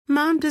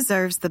Mom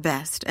deserves the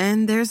best,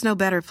 and there's no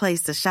better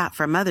place to shop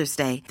for Mother's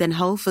Day than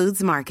Whole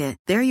Foods Market.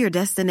 They're your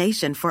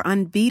destination for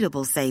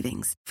unbeatable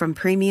savings, from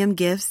premium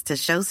gifts to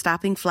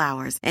show-stopping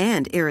flowers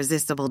and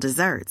irresistible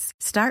desserts.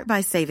 Start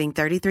by saving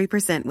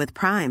 33% with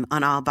Prime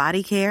on all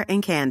body care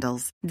and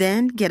candles.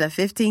 Then get a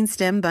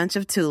 15-stem bunch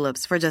of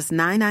tulips for just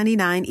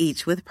 $9.99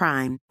 each with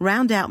Prime.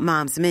 Round out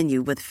Mom's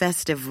menu with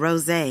festive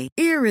rosé,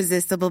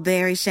 irresistible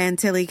berry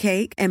chantilly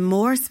cake, and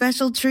more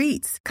special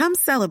treats. Come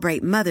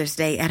celebrate Mother's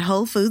Day at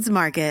Whole Foods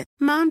Market.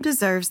 Mom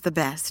deserves the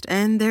best,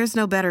 and there's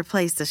no better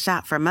place to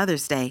shop for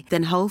Mother's Day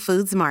than Whole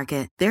Foods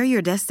Market. They're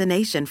your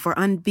destination for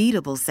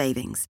unbeatable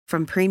savings,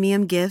 from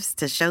premium gifts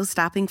to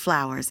show-stopping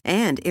flowers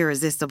and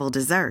irresistible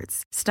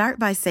desserts. Start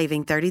by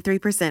saving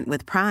 33%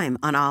 with Prime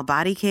on all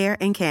body care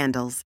and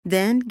candles.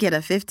 Then get a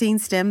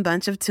 15-stem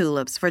bunch of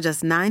tulips for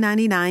just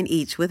 $9.99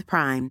 each with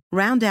Prime.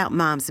 Round out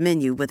Mom's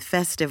menu with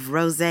festive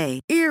rosé,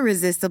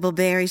 irresistible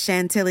berry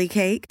chantilly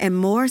cake, and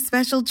more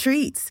special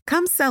treats.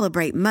 Come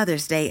celebrate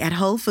Mother's Day at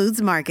Whole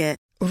Foods Market.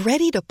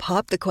 Ready to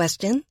pop the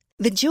question?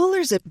 The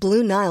jewelers at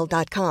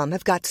BlueNile.com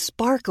have got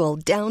sparkle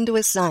down to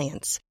a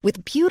science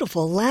with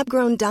beautiful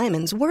lab-grown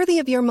diamonds worthy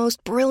of your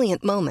most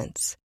brilliant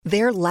moments.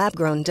 Their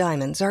lab-grown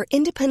diamonds are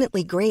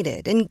independently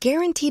graded and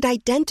guaranteed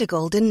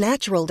identical to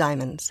natural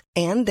diamonds,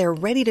 and they're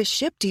ready to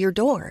ship to your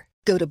door.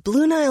 Go to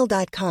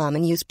BlueNile.com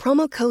and use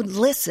promo code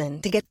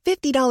LISTEN to get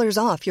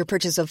 $50 off your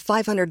purchase of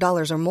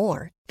 $500 or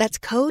more. That's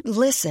code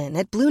LISTEN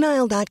at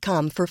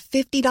BlueNile.com for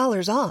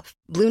 $50 off.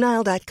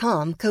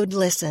 BlueNile.com, code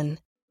LISTEN.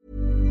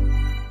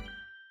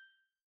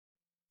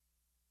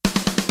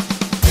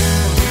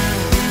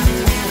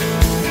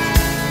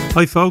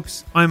 Hi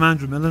folks, I'm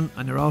Andrew Millen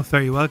and you're all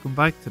very welcome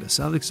back to the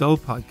Celtic Soul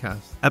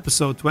Podcast,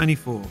 episode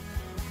 24.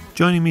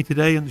 Joining me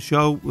today on the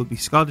show will be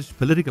Scottish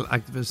political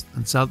activist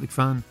and Celtic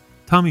fan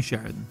Tommy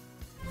Sheridan.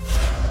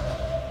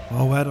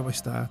 Oh, where do I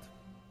start?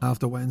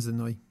 After Wednesday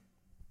night,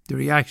 the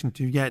reaction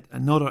to yet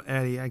another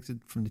early exit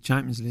from the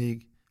Champions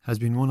League has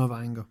been one of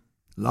anger.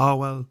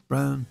 Lawwell,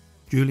 Brown,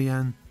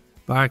 Julian,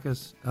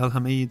 Barkas, El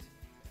Hamid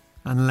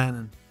and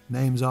Lennon,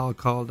 names all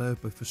called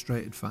out by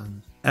frustrated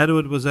fans.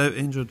 Edward was out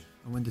injured,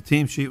 and when the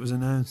team sheet was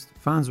announced,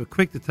 fans were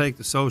quick to take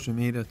to social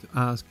media to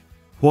ask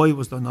why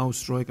was there no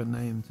striker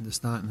named in the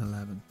starting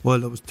 11 while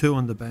there was two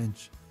on the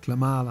bench,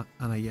 Klimala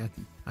and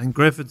Ayeti. And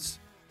Griffiths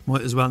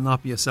might as well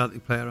not be a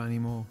Celtic player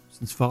anymore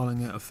since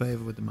falling out of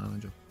favour with the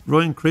manager.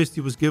 Ryan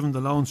Christie was given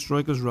the lone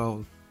striker's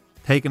role,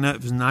 taken out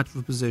of his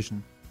natural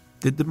position.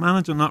 Did the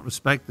manager not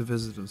respect the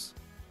visitors?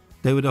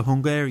 They were the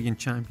Hungarian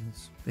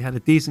champions. They had a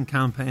decent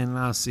campaign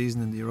last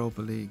season in the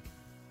Europa League.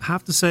 I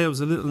have to say I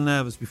was a little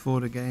nervous before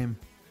the game.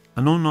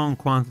 An unknown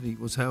quantity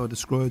was how I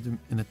described them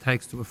in a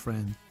text to a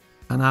friend.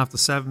 And after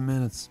 7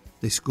 minutes,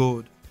 they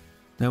scored.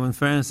 Now in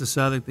fairness to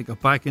Celtic, they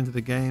got back into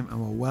the game and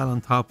were well on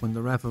top when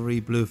the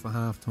referee blew for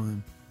half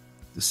time.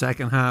 The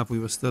second half we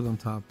were still on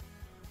top.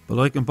 But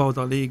like in both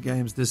our league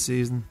games this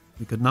season,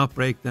 we could not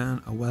break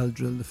down a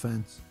well-drilled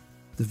defence.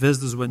 The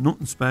visitors were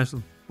nothing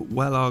special, but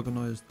well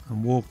organised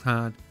and worked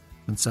hard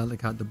when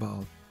Celtic had the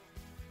ball.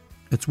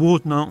 It's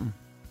worth noting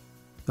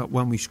that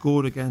when we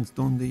scored against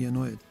Dundee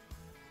United,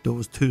 there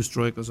was two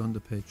strikers on the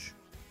pitch.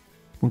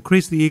 When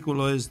Christie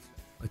equalised,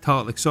 I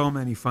thought like so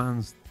many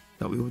fans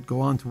that we would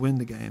go on to win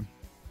the game,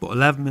 but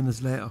 11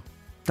 minutes later,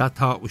 that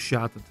thought was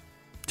shattered.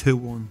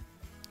 2-1.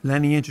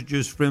 Lenny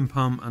introduced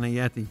Frimpong and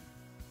Ayeti.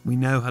 We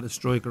now had a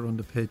striker on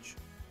the pitch,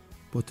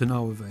 but to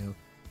no avail.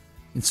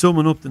 In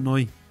summing up the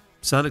night,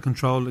 Celtic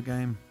controlled the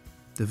game.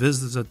 The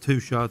visitors had two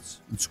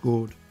shots and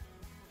scored.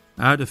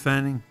 Our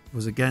defending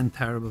was again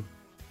terrible,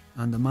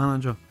 and the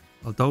manager,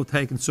 although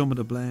taking some of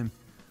the blame,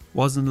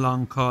 wasn't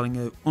long calling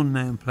out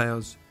unnamed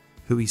players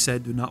who he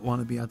said do not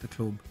want to be at the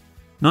club.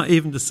 Not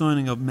even the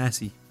signing of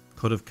Messi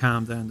could have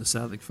calmed down the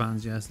Celtic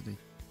fans yesterday.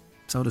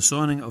 So the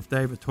signing of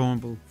David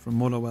Turnbull from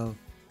Motherwell,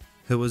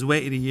 who was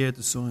waited a year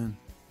to sign,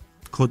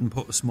 couldn't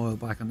put a smile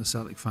back on the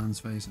Celtic fans'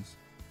 faces.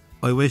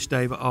 I wish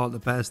David all the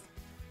best.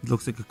 He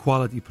looks like a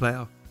quality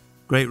player.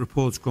 Great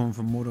reports coming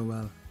from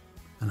Motherwell,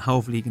 and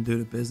hopefully he can do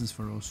the business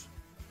for us.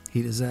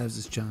 He deserves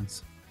his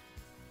chance.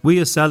 We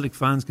as Celtic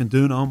fans can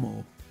do no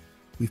more.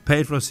 We've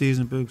paid for our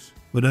season books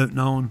without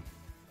knowing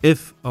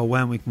if or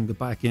when we can get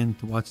back in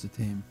to watch the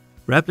team.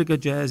 Replica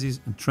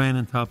jerseys and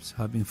training tops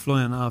have been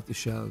flying off the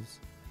shelves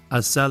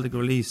as Celtic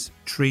release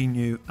 3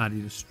 new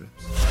Adidas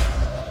strips.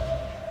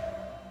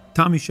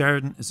 Tommy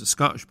Sheridan is a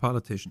Scottish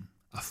politician,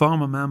 a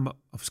former member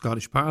of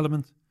Scottish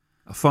Parliament,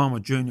 a former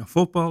junior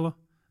footballer,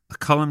 a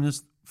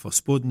columnist for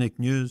Sputnik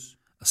News,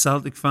 a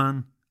Celtic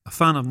fan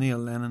of Neil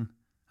Lennon,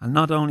 and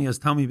not only has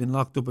Tommy been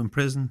locked up in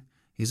prison,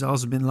 he's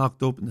also been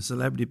locked up in the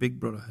Celebrity Big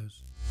Brother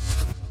house.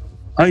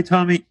 Hi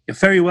Tommy, you're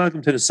very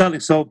welcome to the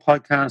Celtic Soul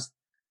Podcast.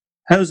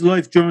 How's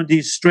life during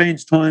these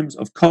strange times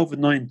of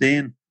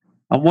COVID-19?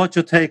 And what's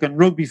your take on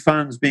rugby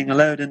fans being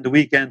allowed in the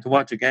weekend to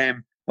watch a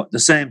game, but at the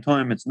same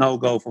time it's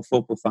no-go for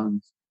football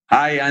fans?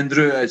 Hi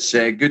Andrew, it's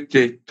good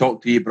to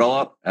talk to you,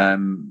 brother.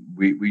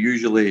 We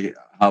usually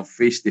have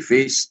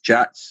face-to-face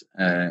chats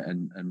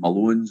in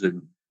Malone's,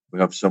 and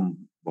we've had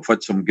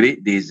some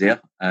great days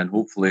there, and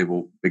hopefully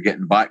we'll be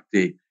getting back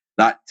to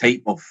that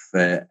type of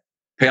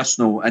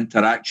personal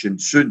interaction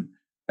soon.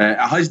 It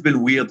has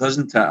been weird,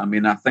 hasn't it? I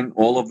mean, I think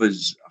all of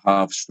us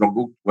have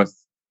struggled with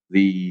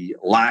the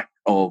lack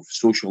of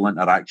social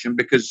interaction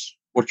because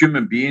we're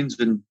human beings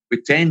and we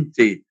tend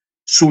to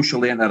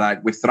socially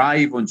interact. We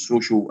thrive on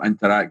social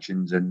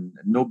interactions, and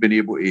not being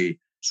able to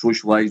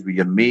socialise with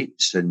your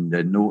mates and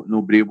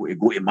not being able to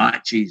go to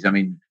matches. I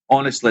mean,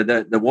 honestly,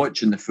 the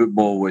watching the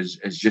football is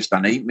just a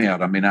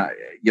nightmare. I mean,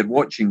 you're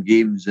watching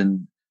games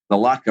and the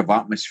lack of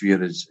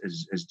atmosphere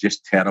is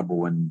just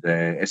terrible, and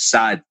it's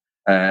sad.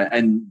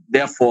 And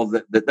therefore,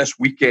 this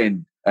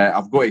weekend,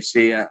 I've got to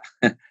say,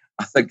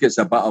 I think it's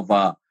a bit of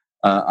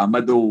a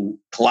middle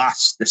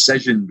class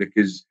decision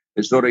because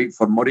it's all right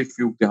for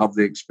Murrayfield to have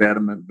the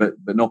experiment, but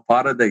not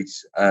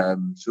Paradise.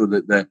 So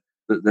that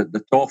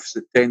the toffs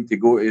that tend to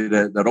go to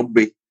the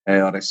rugby,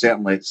 or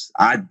certainly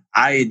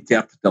I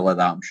interpret it like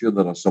that. I'm sure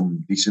there are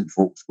some decent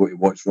folks go to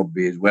watch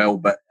rugby as well.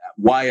 But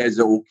why is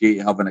it okay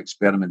to have an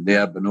experiment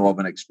there, but not have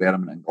an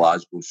experiment in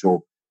Glasgow?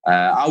 So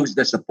I was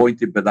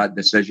disappointed by that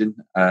decision.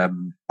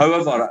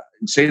 However,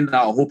 in saying that,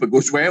 I hope it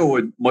goes well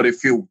in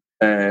Murrayfield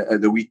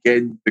at the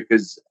weekend,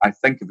 because I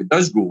think if it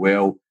does go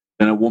well,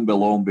 then it won't be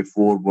long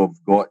before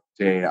we've got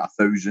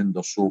 1,000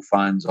 or so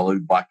fans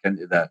allowed back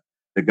into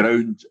the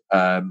ground,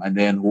 and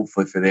then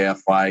hopefully for there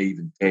 5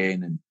 and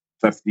 10 and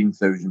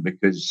 15,000,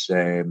 because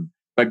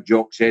Big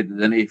Jock said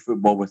that any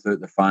football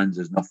without the fans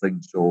is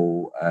nothing.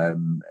 So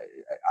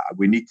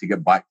we need to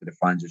get back to the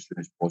fans as soon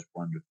as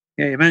possible, Andrew.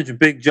 Yeah, you mentioned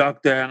Big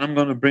Jock there, and I'm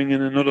going to bring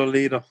in another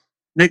leader,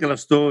 Nicola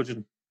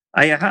Sturgeon.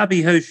 Are you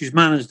happy how she's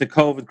managed the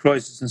COVID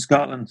crisis in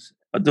Scotland?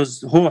 Does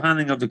the whole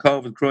handling of the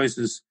COVID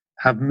crisis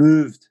have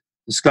moved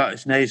the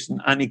Scottish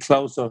nation any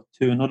closer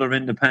to another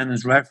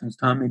independence reference,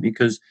 Tommy?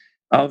 Because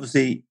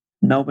obviously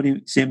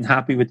nobody seemed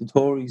happy with the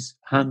Tories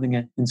handling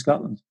it in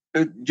Scotland.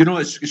 You know,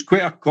 it's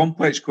quite a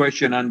complex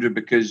question, Andrew,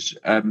 because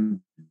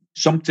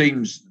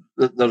sometimes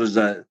there is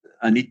a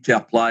need to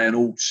apply an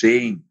old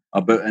saying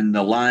about in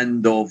the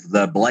land of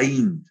the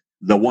blind,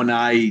 the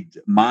one-eyed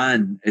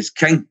man is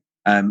king.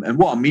 And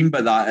what I mean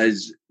by that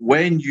is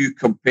when you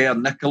compare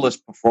Nicola's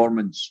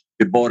performance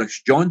to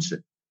Boris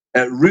Johnson,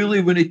 it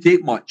really wouldn't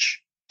take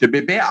much to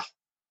be better.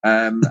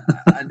 And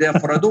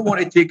therefore, I don't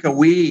want to take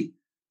away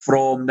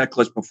from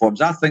Nicola's performance.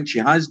 I think she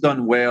has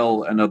done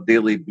well in her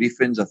daily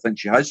briefings. I think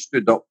she has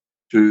stood up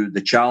to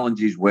the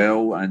challenges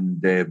well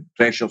and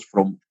pressures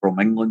from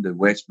England and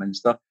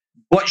Westminster.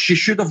 But she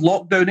should have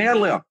locked down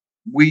earlier.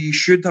 We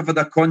should have had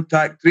a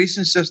contact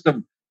tracing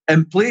system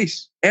in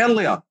place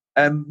earlier.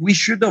 We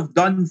should have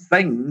done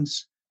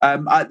things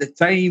at the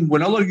time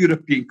when other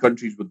European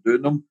countries were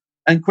doing them.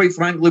 And quite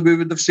frankly, we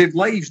would have saved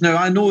lives. Now,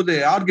 I know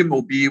the argument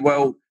will be,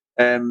 well,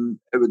 it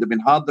would have been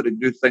harder to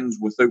do things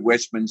without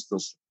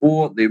Westminster's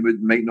support. They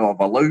might not have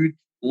allowed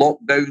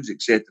lockdowns,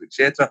 etc.,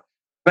 etc.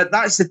 But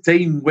that's the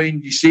time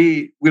when you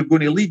say we're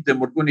going to lead them,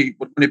 we're going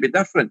to be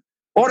different.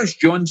 Boris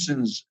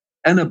Johnson's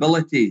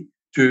inability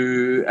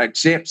to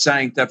accept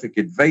scientific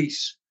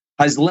advice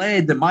has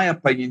led, in my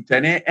opinion, to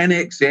in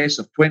excess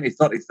of 20,000,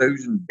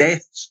 30,000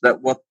 deaths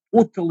that were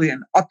totally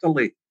and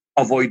utterly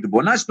avoidable.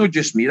 And that's not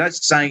just me,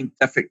 that's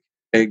scientific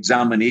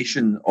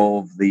examination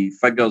of the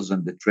figures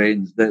and the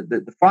trends.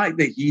 The fact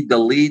that he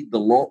delayed the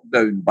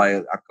lockdown by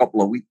a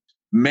couple of weeks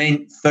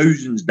meant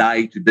thousands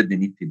died who didn't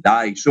need to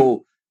die.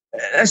 So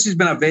this has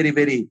been a very,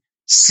 very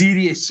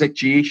serious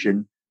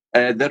situation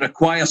that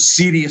requires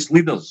serious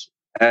leaders.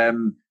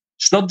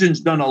 Sturgeon's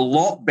done a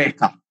lot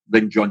better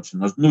than Johnson.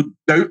 There's no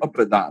doubt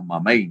about that in my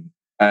mind.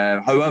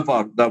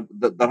 However,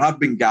 there have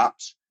been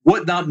gaps.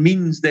 What that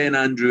means then,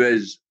 Andrew,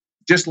 is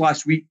just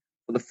last week,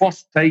 for the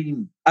first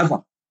time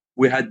ever,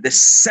 we had the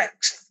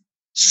 6th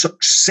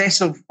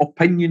successive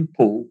opinion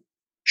poll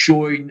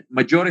showing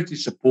majority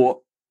support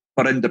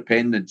for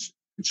independence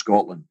in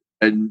Scotland.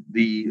 And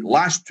the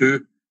last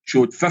two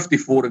showed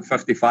 54 and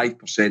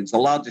 55%. It's the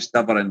largest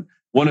ever. And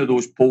one of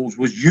those polls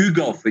was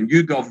YouGov. And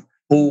YouGov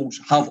polls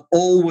have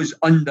always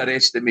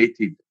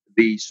underestimated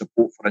the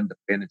support for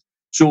independence.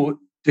 So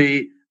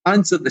to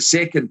answer the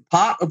second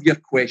part of your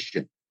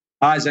question,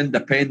 has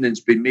independence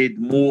been made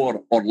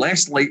more or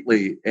less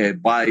likely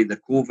by the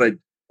COVID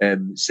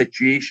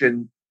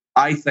situation?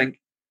 I think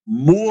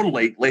more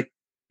likely,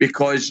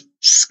 because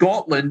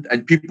Scotland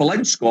and people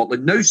in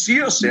Scotland now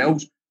see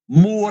ourselves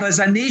more as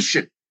a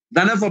nation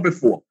than ever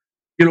before.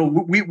 You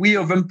know, we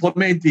have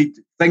implemented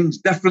things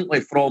differently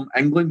from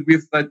England.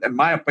 We've, in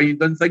my opinion,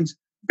 done things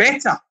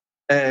better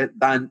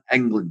than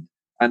England.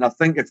 And I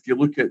think if you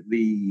look at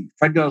the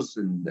figures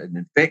and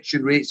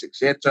infection rates,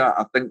 etc.,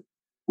 I think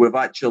we've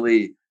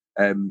actually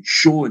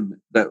shown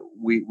that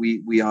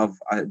we have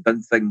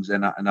done things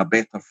in a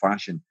better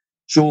fashion.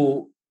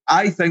 So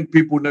I think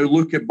people now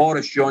look at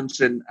Boris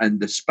Johnson and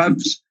the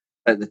spivs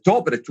at the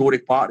top of the Tory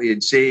party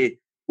and say,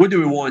 what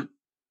do we want?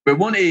 We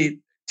want to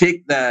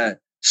take the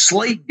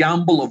slight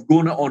gamble of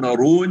going it on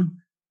our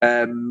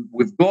own.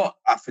 We've got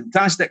a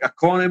fantastic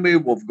economy.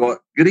 We've got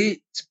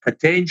great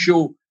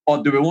potential.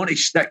 Or do we want to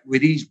stick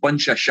with these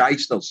bunch of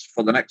shysters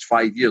for the next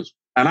 5 years?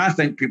 And I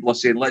think people are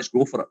saying, let's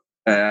go for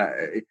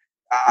it.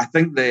 I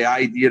think the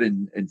idea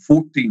in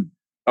 14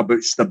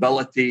 about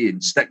stability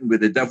and sticking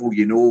with the devil,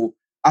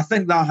 I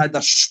think that had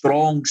a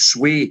strong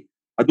sway.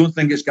 I don't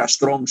think it's got a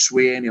strong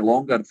sway any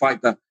longer. In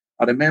fact, I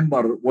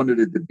remember one of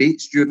the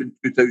debates during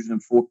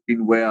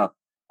 2014 where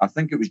I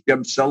think it was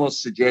Jim Sillars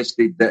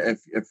suggested that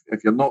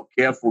if you're not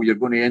careful, you're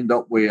going to end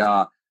up with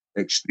a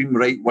extreme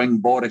right-wing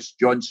Boris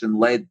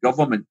Johnson-led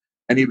government.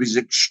 And he was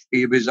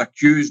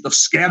accused of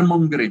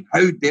scaremongering.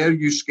 How dare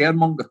you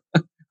scaremonger?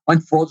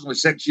 Unfortunately,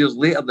 6 years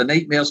later, the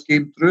nightmares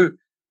came through.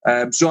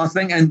 So I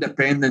think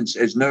independence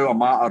is now a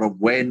matter of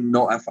when,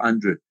 not if,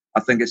 Andrew.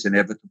 I think it's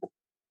inevitable.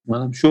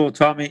 Well, I'm sure,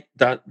 Tommy,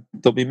 that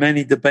there'll be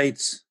many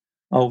debates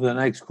over the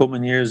next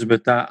coming years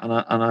about that,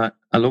 and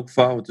I look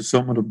forward to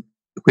some of them,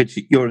 which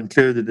you're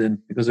included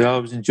in, because I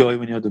always enjoy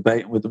when you're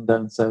debating with them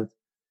down south.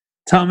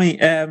 Tommy,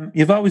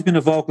 you've always been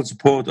a vocal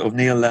supporter of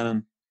Neil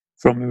Lennon,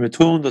 from he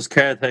returned as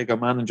caretaker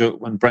manager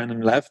when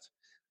Brennan left,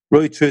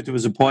 right through to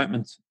his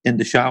appointment in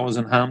the Showers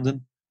in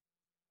Hampden.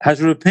 Has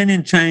your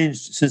opinion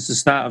changed since the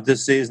start of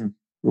this season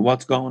with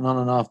what's going on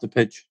and off the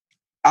pitch?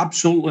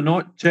 Absolutely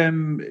not,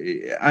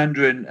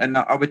 Andrew. And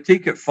I would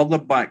take it further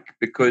back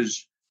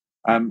because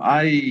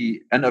I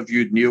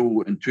interviewed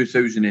Neil in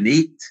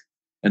 2008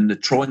 in the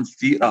Tron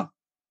Theatre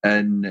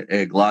in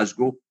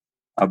Glasgow.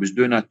 I was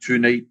doing a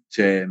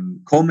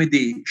 2-night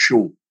comedy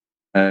show.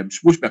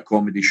 Supposed to be a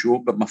comedy show,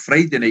 but my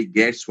Friday night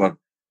guests were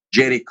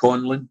Jerry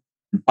Conlon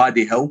and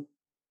Paddy Hill.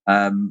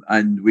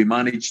 And we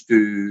managed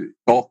to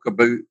talk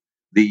about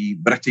the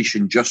British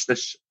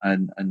injustice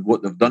and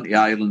what they've done to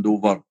Ireland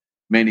over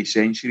many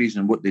centuries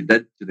and what they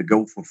did to the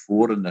Guildford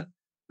Four and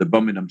the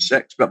Birmingham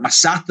Six. But my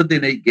Saturday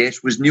night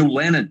guest was Neil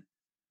Lennon,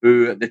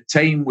 who at the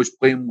time was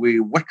playing with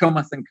Wycombe,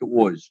 I think it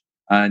was.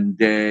 And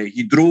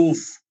he drove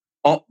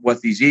up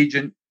with his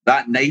agent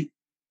that night,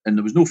 and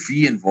there was no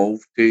fee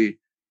involved to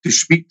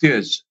speak to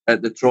us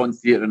at the Tron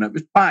Theatre. And it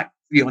was packed,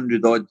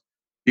 300 odd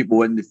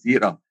people in the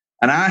theatre.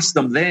 And I asked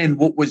him then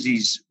what was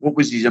his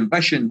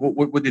ambition,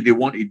 what did he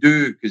want to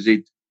do, because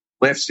he'd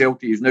left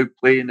Celtic, he's now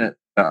playing at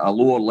a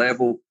lower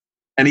level.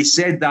 And he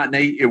said that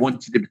night he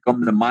wanted to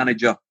become the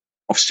manager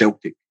of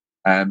Celtic.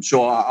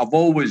 So I've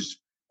always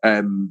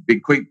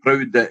been quite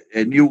proud that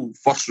Neil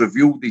first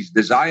revealed his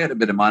desire to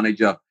be the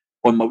manager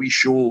on my wee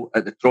show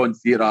at the Tron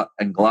Theatre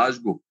in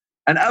Glasgow.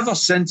 And ever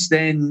since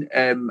then,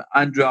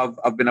 Andrew,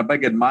 I've been a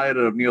big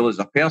admirer of Neil as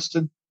a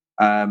person.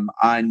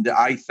 And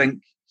I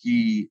think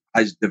he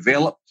has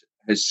developed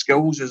his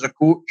skills as a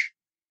coach.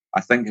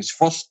 I think his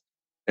first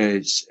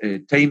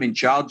time in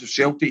charge of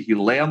Celtic, he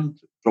learned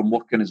from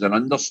working as an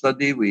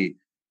understudy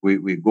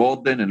with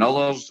Gordon and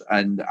others.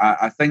 And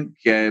I think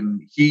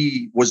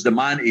he was the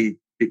man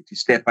to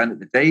step in at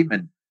the time.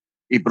 And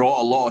he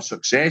brought a lot of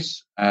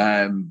success,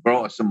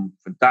 brought us some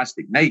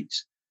fantastic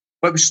nights.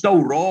 But it was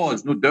still raw,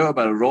 there's no doubt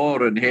about it, raw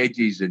and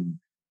Hedges, and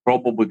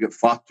probably got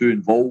far too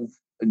involved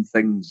in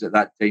things at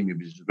that time. He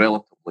was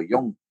relatively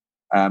young.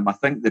 I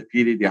think the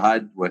period he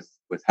had with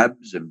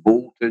Hibs and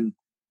Bolton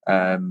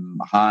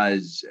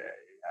has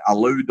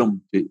allowed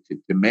him to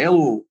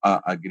mellow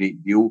a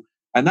great deal.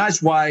 And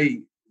that's why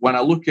when I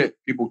look at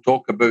people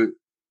talk about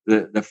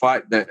the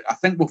fact that I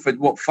think we've had,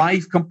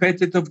 5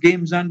 competitive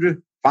games,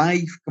 Andrew? 5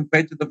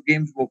 competitive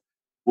games.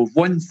 We've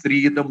won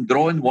 3 of them,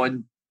 drawn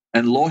 1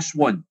 and lost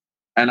 1.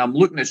 And I'm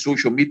looking at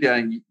social media,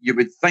 and you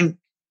would think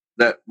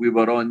that we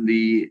were on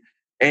the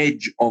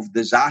edge of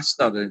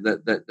disaster,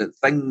 that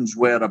things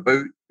were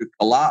about to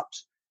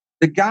collapse.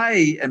 The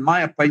guy, in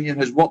my opinion,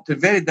 has worked in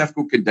very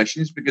difficult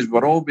conditions because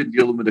we've all been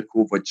dealing with the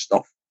COVID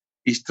stuff.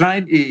 He's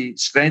trying to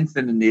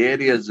strengthen in the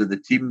areas of the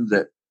team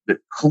that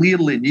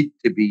clearly need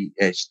to be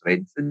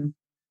strengthened.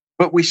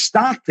 But we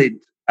started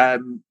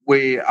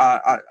with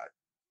a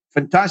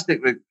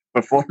fantastic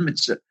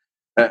performance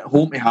at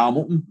home to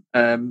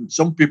Hamilton.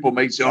 Some people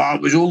might say,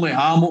 it was only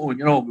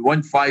Hamilton, we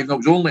won 5, and it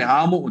was only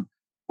Hamilton.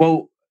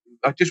 Well,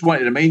 I just want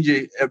to remind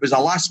you, it was a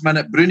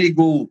last-minute Bruni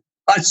goal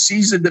last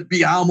season that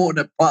beat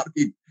Hamilton at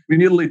Parkhead. We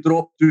nearly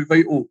dropped 2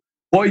 vital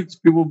points.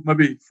 People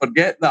maybe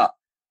forget that.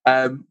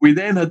 We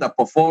then had a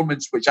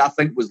performance which I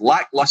think was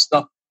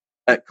lacklustre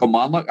at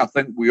Kilmarnock. I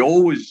think we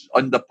always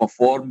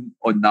underperform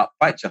on that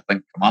pitch. I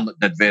think Kilmarnock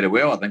did very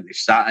well. I think they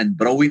sat in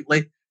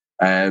brilliantly.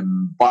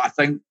 But I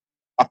think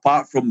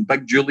apart from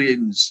Big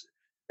Julian's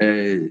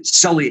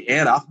silly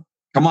error,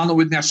 Kilmarnock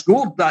wouldn't have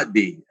scored that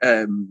day.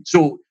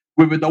 So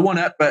we would have won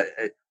it, but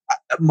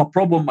my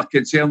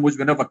concern was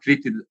we never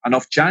created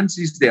enough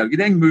chances there. You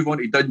then move on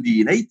to Dundee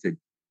United.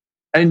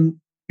 And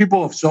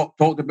people have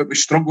talked about we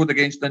struggled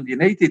against Dundee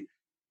United.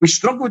 We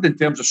struggled in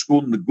terms of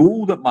scoring the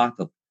goal that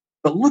mattered.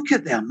 But look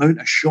at the amount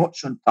of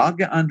shots on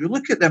target, Andrew.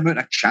 Look at the amount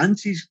of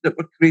chances that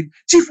were created.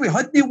 See, if we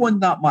hadn't won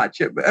that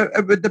match, it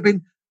would have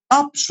been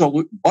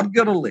absolute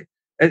burglary.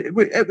 It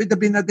would have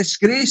been a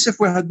disgrace if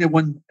we hadn't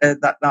won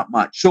that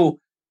match. So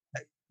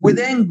we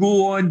then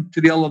go on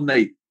to the other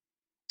night.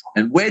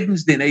 And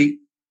Wednesday night,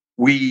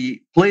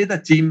 we played a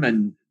team,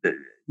 and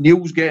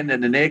Neil's getting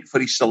in the neck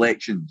for his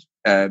selections.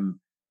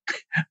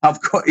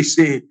 I've got to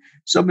say,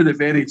 some of the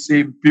very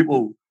same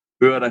people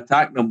who are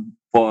attacking him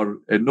for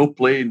no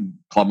playing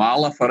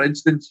Klamala, for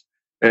instance,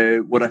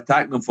 were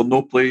attacking him for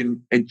no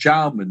playing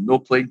Encham and no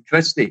playing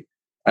Christie.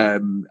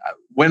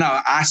 When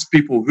I asked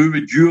people, who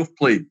would you have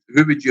played?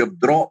 Who would you have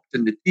dropped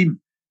in the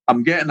team?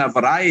 I'm getting a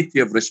variety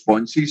of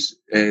responses,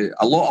 a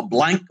lot of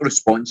blank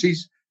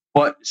responses,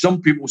 but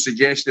some people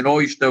suggesting,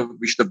 we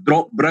should have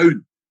dropped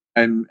Brown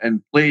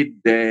and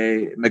played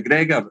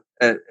McGregor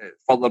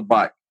further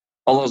back.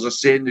 Others are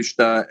saying they should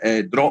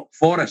have dropped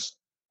Forrest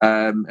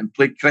and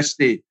played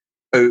Christie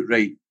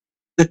outright.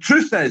 The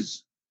truth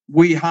is,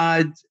 we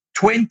had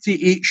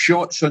 28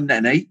 shots on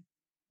the night,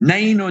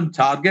 9 on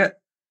target,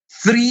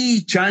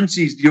 3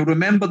 chances. You'll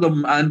remember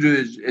them,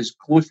 Andrew, as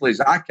closely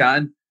as I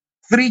can.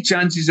 3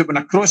 chances that went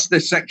across the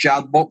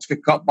 6-yard box for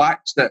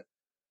cutbacks that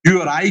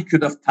you or I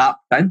could have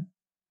tapped in.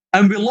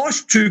 And we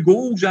lost 2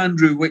 goals,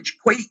 Andrew, which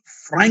quite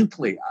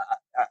frankly,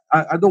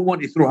 I don't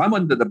want to throw him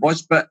under the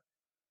bus, but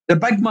the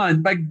big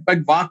man, big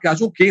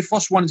Varkas, okay,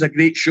 first one's a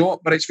great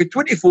shot, but it's for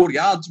 24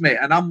 yards, mate,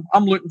 and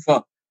I'm looking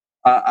for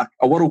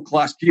a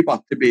world-class keeper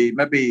to be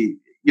maybe,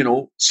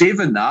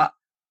 saving that.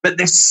 But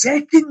the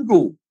second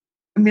goal,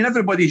 I mean,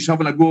 everybody's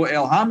having a go at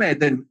El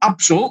Hamed, and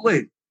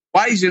absolutely,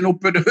 why is he not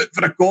putting it out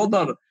for a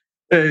corner,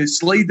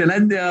 sliding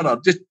in there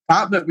or just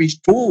tapping it with his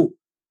toe?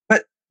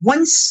 But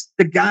once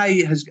the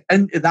guy has got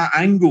into that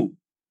angle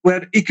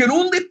where he can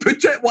only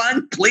put it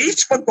one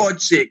place, for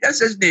God's sake,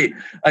 this isn't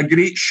a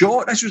great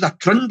shot, this was a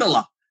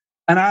trundler.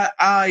 And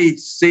I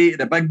say to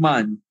the big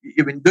man,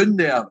 you've been down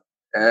there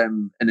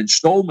in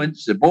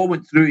instalments, the ball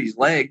went through his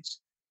legs.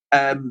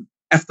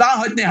 If that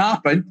hadn't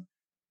happened,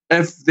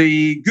 if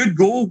the good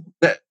goal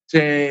that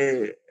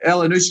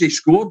Elyounoussi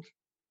scored,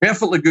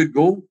 perfectly good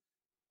goal,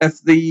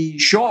 if the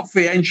shot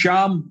for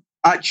Encham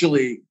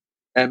actually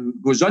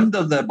goes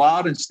under the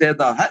bar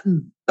instead of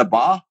hitting the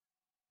bar,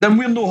 then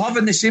we're not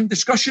having the same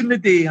discussion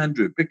today,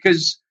 Andrew,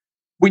 because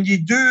when you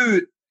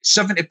do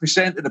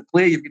 70% of the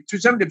play, you've got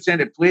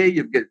 70% of play,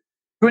 you've got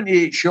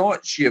 28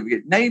 shots, you've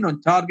got 9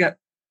 on target.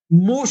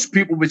 Most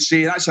people would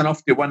say that's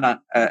enough to win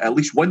at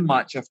least one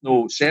match, if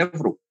not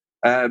several.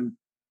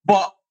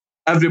 But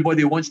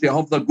everybody wants to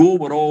have their goal.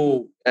 We're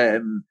all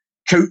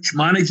couch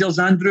managers,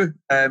 Andrew.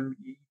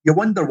 You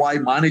wonder why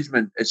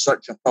management is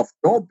such a tough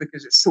job,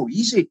 because it's so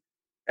easy.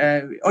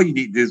 All you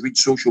need to do is read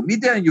social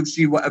media and you'll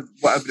see what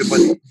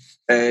everybody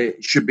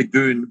should be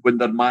doing when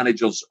they're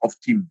managers of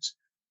teams.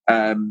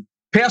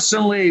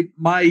 Personally,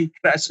 my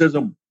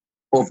criticism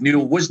of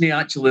Neil wasn't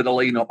actually the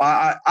lineup.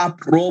 I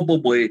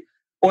probably,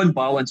 on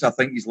balance, I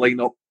think his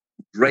lineup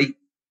right.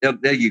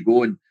 There you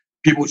go. And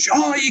people say,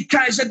 you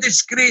can't, it's a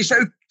disgrace.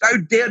 How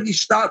dare you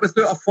start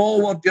without a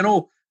forward?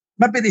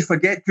 Maybe they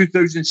forget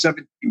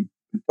 2017 when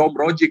Tom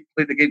Rogic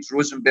played against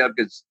Rosenberg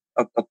as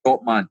a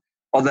top man.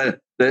 Or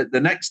the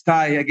next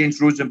tie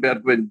against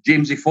Rosenberg when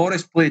Jamesy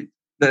Forrest played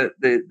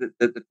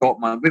the top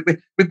man.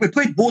 We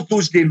played both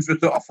those games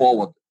without a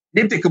forward.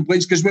 Nobody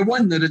complains because we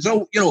won the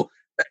result.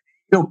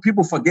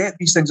 People forget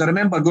these things. I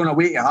remember going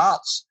away to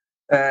Hearts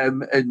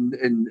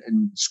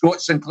and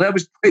Scott Sinclair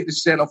was played the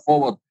centre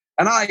forward.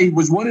 And I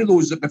was one of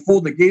those that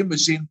before the game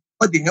was saying,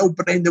 bloody hell,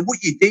 Brendan, what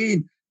are you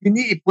doing? You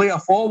need to play a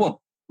forward.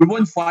 We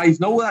won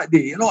 5-0 that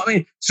day. You know what I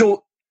mean?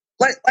 So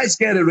let's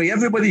get it right.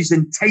 Everybody's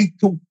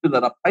entitled to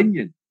their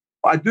opinion.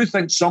 But I do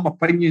think some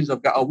opinions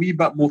have got a wee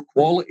bit more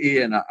quality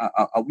and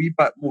a wee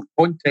bit more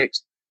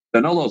context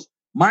than others.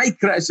 My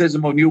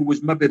criticism of Neil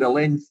was maybe the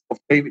length of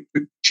time it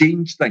took to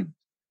change things.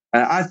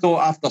 I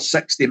thought after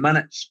 60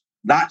 minutes,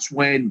 that's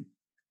when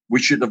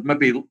we should have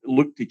maybe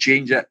looked to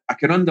change it. I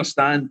can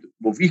understand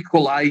we've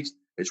equalised,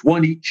 it's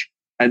 1 each.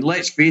 And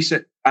let's face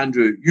it,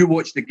 Andrew, you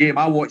watched the game,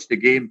 I watched the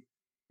game.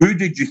 Who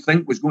did you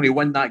think was going to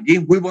win that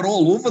game? We were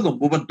all over them.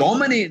 We were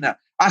dominating it.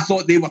 I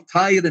thought they were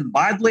tiring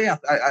badly. I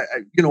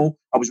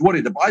was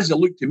worried about as it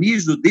looked to me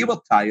as though they were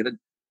tiring.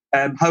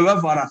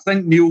 However, I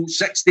think Neil,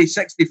 60,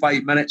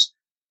 65 minutes,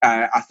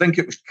 I think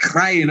it was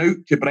crying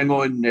out to bring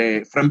on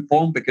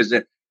Frimpong because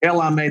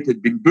El Hamed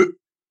had been booked.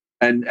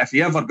 And if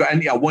he ever got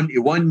into a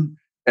 1-to-1,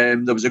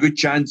 there was a good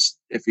chance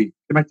if he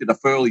committed a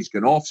foul, he's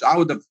gone off. So I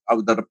would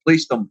have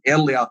replaced him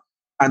earlier,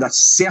 and I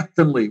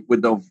certainly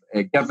would have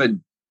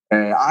given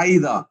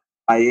either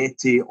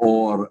Ayeti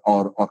or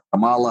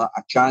Kamala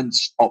a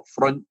chance up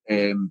front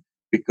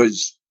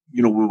because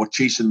we were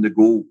chasing the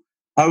goal.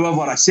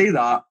 However, I say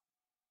that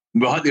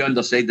we hit the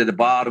underside of the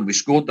bar and we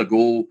scored the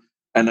goal.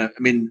 And I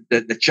mean,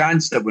 the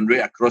chance that went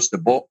right across the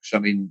box, I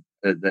mean,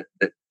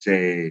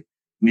 that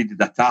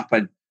needed a tap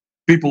in.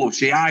 People will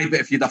say, but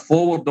if you'd a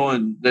forward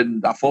on,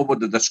 then a forward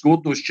would have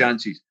scored those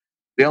chances.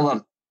 The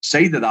other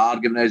side of the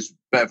argument is,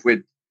 but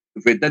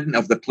if we didn't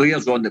have the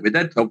players on that we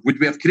did have, would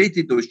we have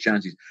created those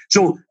chances?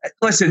 So,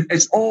 listen,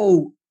 it's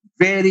all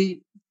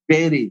very,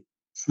 very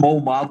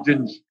small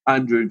margins,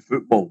 Andrew, in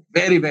football.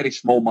 Very, very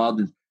small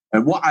margins.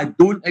 And what I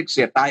don't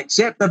accept, I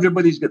accept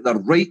everybody's got their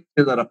right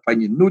to their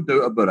opinion, no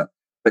doubt about it.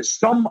 But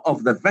some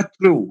of the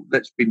vitriol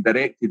that's been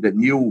directed at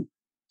Neil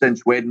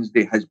since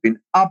Wednesday has been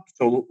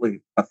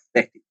absolutely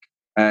pathetic.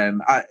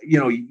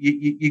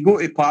 You go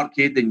to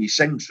Parkhead and you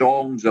sing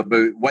songs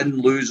about win,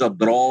 lose or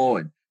draw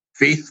and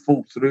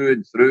faithful through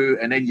and through,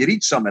 and then you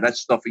read some of this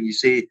stuff and you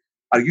say,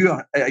 are you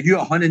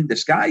a Hun in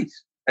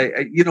disguise?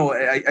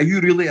 Are you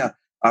really a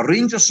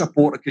Rangers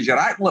supporter because you're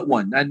acting like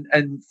one?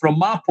 And from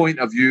my point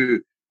of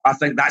view, I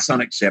think that's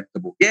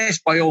unacceptable. Yes,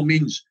 by all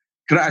means,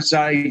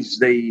 criticise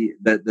the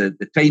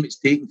time it's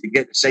taken to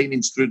get the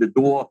signings through the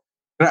door,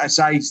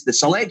 criticise the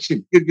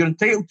selection. You're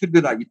entitled to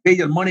do that. You pay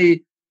your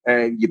money,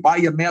 you buy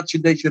your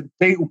merchandise, you're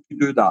entitled to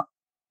do that.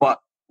 But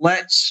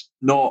let's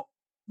not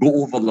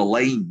go over the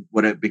line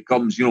where it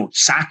becomes,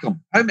 sack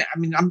him.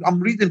 I'm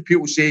reading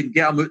people saying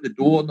get him out the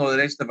door and all the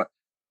rest of it.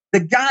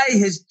 The guy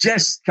has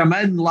just come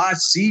in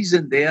last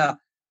season there.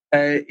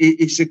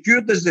 He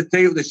secured us the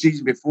title the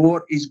season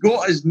before. He's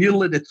got us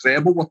nearly the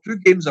treble. We're 2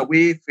 games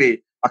away for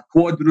a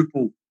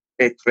quadruple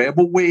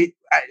treble.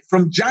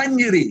 From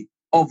January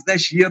of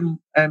this year,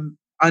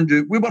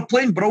 Andrew, we were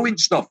playing brilliant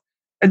stuff.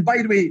 And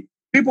by the way,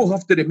 people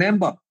have to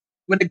remember,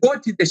 when it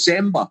got to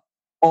December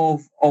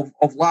of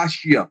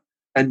last year,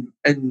 and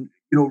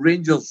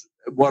Rangers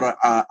were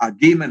a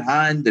game in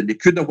hand, and they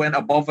could have went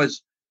above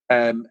us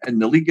in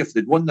the league if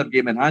they'd won their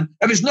game in hand.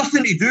 It was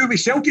nothing to do with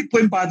Celtic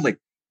playing badly.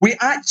 We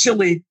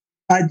actually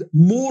had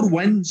more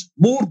wins,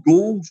 more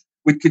goals.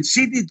 We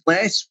conceded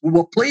less. We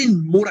were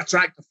playing more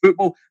attractive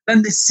football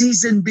than the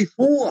season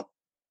before.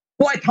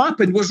 What had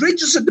happened was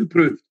Rangers had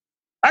improved.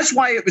 That's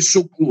why it was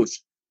so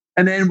close.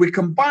 And then we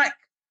come back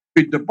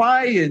to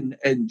Dubai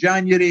in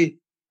January,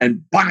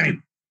 and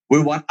bang,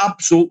 we were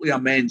absolutely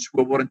immense.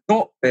 We were in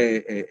top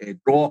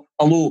draw,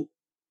 although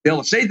the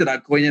other side of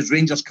that coin is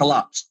Rangers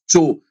collapsed.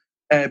 So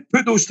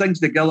put those things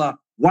together.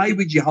 Why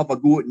would you have a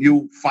go at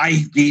Neil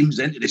 5 games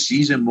into the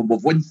season when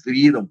we've won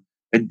 3 of them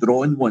and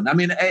drawn 1? I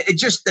mean, it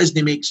just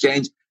doesn't make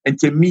sense. And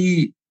to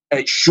me,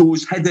 it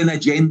shows hidden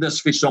agendas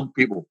for some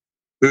people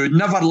who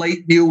never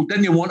liked Neil,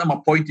 didn't want him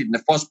appointed in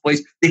the first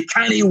place. They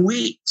can't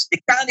wait.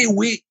 They can't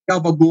wait to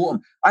have a go at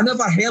him. I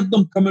never heard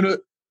them coming out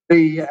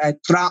the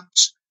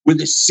traps with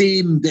the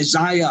same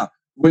desire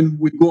when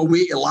we go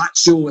away to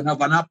Lazio and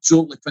have an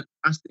absolutely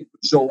fantastic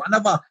result. I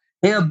never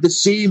heard the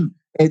same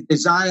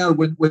desire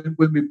when we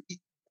beat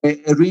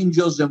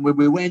Rangers and when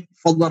we went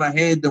further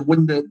ahead and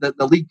won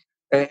the league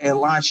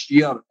last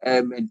year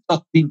and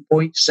 13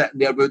 points sitting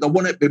there. We would have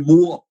won it by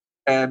more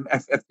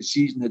if the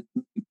season had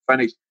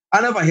finished. I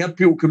never heard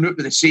people coming out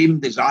with the same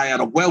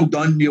desire of, well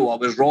done, Neil, I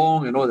was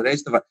wrong, and all the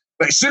rest of it.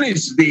 But as soon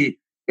as they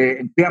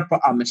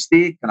interpret a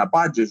mistake and a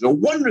bad result,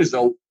 one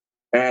result,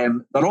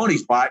 they're on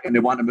his back and they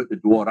want him out the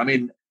door. I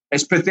mean,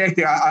 it's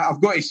pathetic.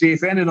 I've got to say,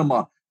 if any of them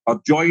are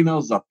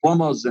joiners or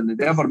plumbers and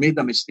they ever made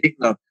a mistake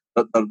in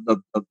their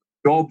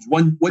jobs,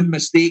 one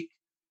mistake,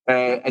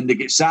 and they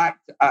get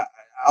sacked,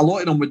 a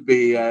lot of them would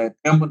be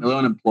permanently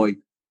unemployed.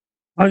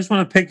 I just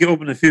want to pick you up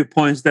on a few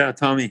points there,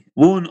 Tommy.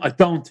 One, I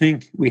don't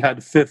think we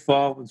had 5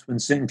 forwards when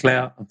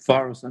Sinclair and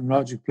Forrest and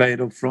Roger played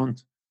up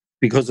front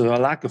because of a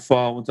lack of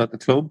forwards at the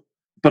club.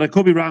 But I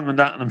could be wrong on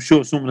that, and I'm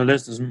sure some of the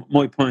listeners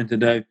might point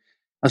it out.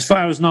 As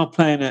far as not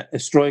playing a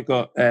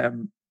striker,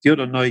 the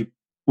other night,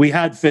 we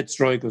had fit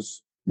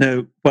strikers.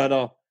 Now,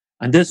 but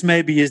and this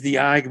maybe is the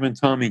argument,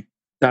 Tommy,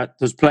 that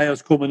there's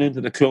players coming into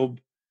the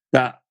club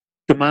that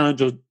the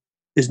manager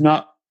is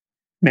not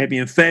maybe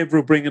in favour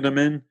of bringing them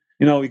in.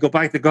 We go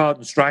back to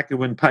Gordon Strachan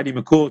when Paddy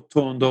McCourt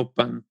turned up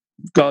and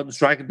Gordon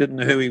Strachan didn't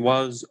know who he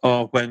was,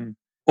 or when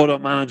other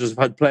managers have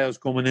had players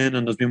coming in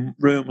and there's been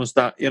rumours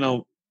that,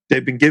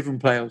 they've been given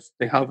players.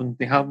 They haven't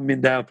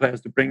been their players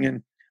to bring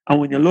in.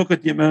 And when you look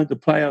at the amount of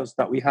players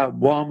that we have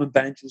warming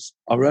benches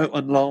or out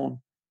on loan,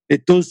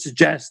 it does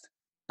suggest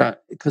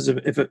that because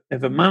if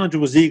a manager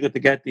was eager to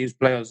get these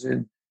players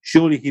in,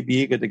 surely he'd be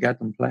eager to get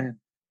them playing.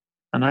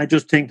 And I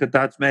just think that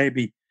that's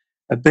maybe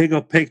a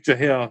bigger picture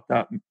here,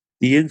 that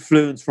the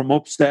influence from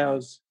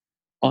upstairs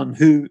on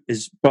who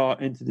is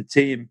brought into the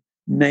team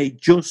may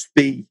just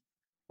be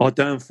our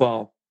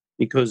downfall,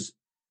 because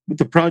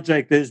the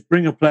project is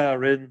bring a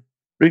player in,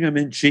 bring him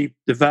in cheap,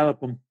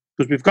 develop him,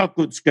 because we've got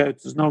good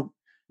scouts.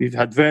 We've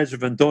had Virgil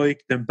van Dijk,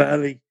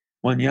 Dembele,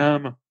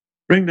 Wanyama.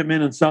 Bring them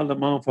in and sell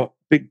them on for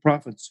big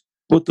profits.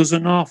 But there's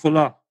an awful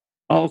lot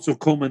also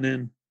coming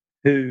in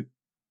who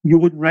you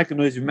wouldn't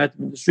recognise if you met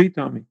them in the street,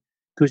 Tommy,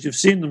 because you've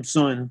seen them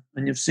signing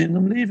and you've seen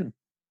them leaving.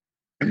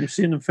 And you've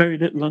seen them very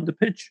little on the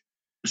pitch.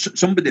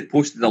 Somebody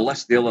posted a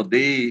list the other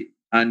day,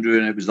 Andrew,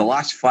 and it was the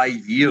last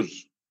 5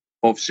 years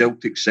of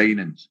Celtic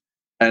signings.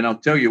 And I'll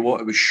tell you what,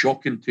 it was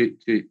shocking to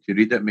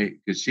read it, mate,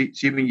 because see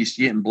when you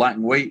see it in black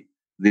and white,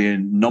 the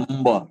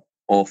number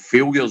of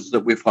failures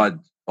that we've had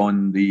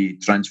on the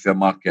transfer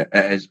market,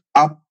 it is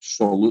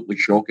absolutely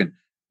shocking.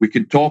 We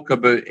can talk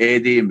about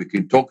Eddie and we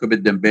can talk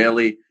about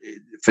Dembele,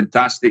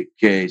 fantastic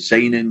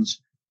signings.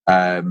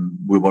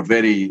 We were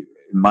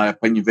in my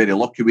opinion, very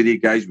lucky with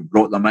these guys. We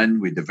brought them in,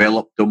 we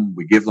developed them,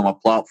 we gave them a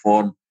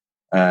platform,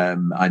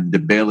 and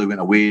Dembele went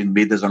away and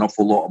made us an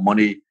awful lot of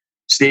money.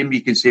 Same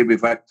you can say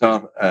with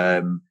Victor,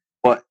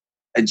 but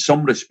in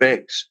some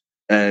respects,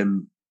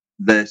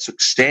 the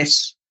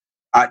success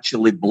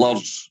actually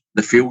blurs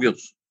the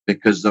failures,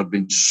 because there have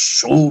been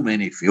so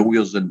many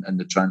failures in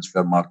the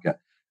transfer market.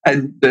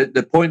 And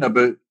the point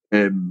about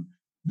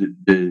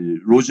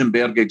the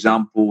Rosenberg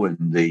example and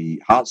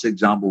the Hearts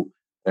example,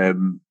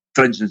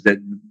 for instance, that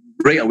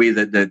right away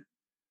that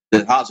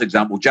the Hearts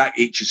example, Jack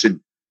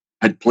Aitchison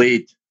had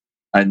played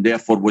and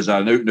therefore was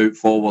an out-and-out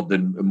forward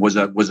and was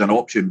an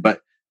option,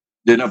 but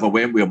they never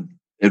went with him.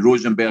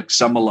 Rosenberg,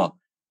 similar.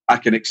 I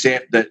can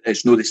accept that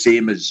it's not the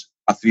same as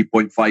a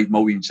 3.5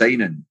 million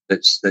signing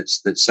that's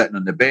sitting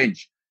on the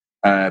bench,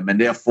 and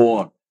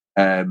therefore,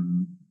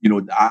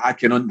 I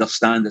can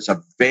understand it's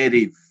a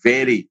very,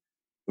 very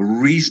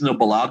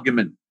reasonable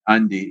argument,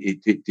 Andy,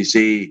 to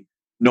say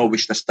no. We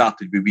should have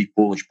started with wee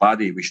Polish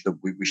Paddy. We should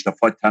have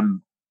had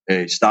him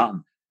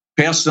starting.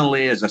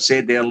 Personally, as I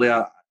said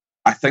earlier,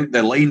 I think the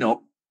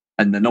lineup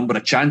and the number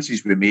of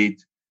chances we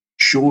made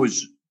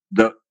shows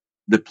that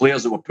the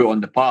players that were put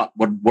on the park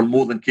were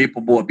more than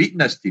capable of beating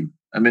this team.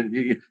 I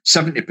mean,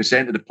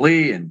 70% of the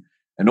play and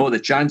all the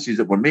chances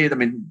that were made. I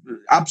mean,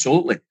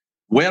 absolutely.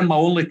 Where my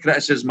only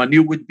criticism,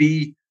 Neil, would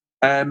be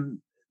the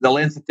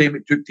length of time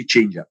it took to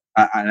change it.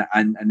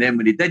 And then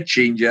when he did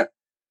change it,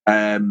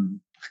 I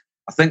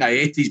think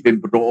Ayete's been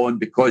brought on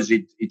because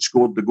he'd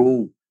scored the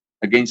goal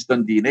against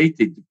Dundee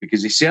United,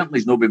 because he certainly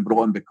has not been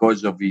brought on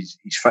because of his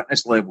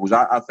fitness levels.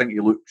 I think he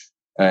looks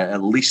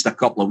at least a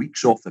couple of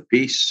weeks off the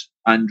pace,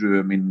 Andrew.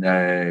 I mean,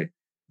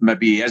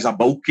 maybe he is a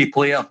bulky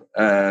player.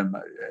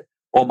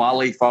 All my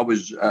life, I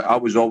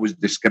was always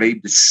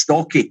described as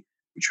stocky,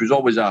 which was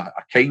always a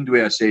kind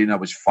way of saying I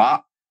was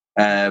fat.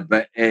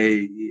 But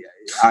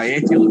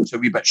Ayeti looks a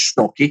wee bit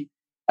stocky,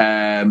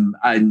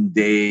 and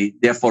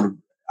therefore,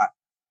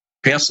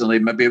 personally,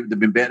 maybe it would have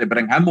been better to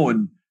bring him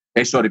on.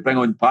 Bring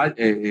on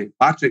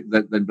Patrick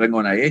than bring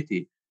on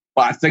Ayeti.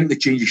 But I think the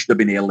changes should have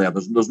been earlier.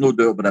 There's no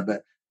doubt about it.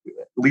 But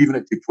leaving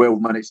it to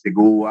 12 minutes to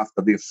go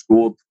after they've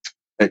scored,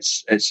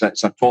 it's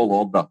a tall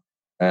order.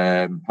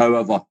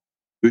 However,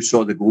 who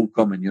saw the goal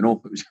coming? You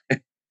know,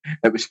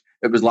 it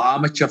was like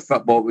amateur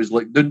football. It was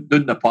like down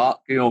the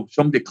park. You know,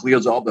 somebody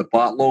clears it up the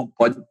park, long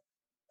punt.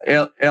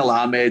 El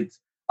Ahmed,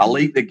 I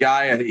like the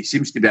guy. He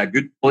seems to be a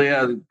good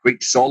player,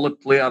 quite solid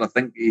player. I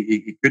think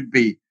he could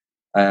be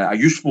a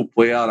useful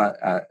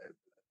player,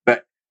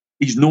 but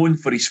he's known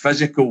for his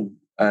physical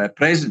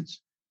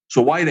presence.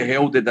 So why the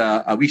hell did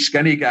a wee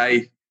skinny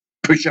guy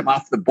push him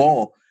off the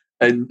ball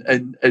and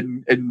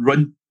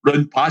run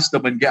past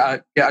him and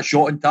get a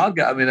shot on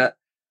target? I mean,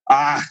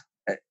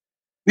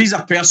 these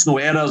are personal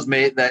errors,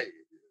 mate, that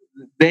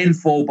then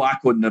fall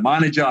back on the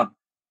manager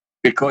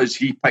because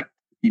he picked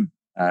the team.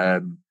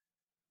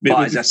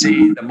 But as I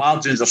say, the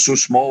margins are so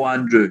small,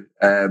 Andrew.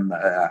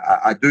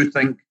 I do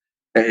think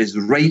it is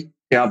right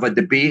to have a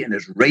debate and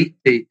it's right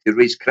to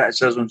raise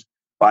criticisms,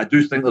 but I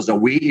do think there's a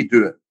way to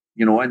do it.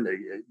 You know, and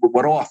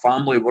we're all a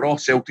family, we're all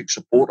Celtic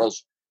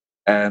supporters.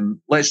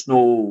 Let's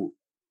not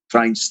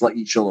try and slit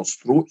each other's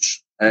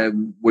throats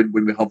when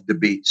we have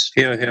debates.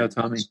 Here,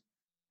 Tommy.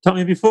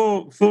 Tommy,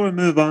 before we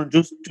move on,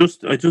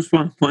 I just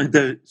want to point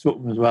out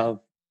something as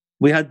well.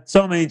 We had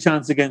so many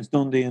chances against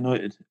Dundee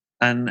United,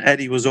 and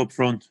Eddie was up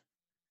front.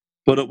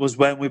 But it was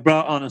when we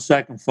brought on a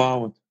second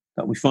forward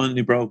that we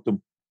finally broke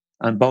them,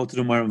 and both of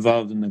them were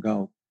involved in the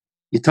goal.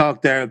 You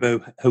talked there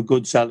about how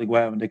good Celtic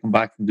were when they come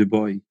back from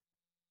Dubai.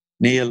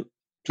 Neil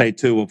played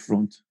two up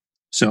front,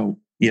 so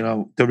you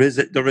know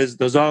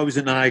there's always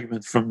an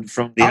argument from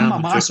the. I'm a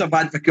massive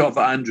advocate of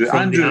it, Andrew.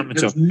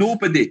 There's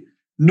nobody.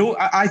 No,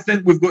 I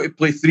think we've got to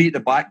play three at the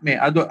back, mate.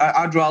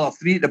 I'd rather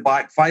three at the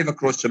back, five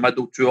across the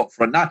middle, two up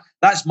front.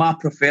 That's my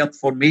preferred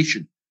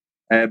formation.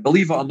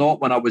 Believe it or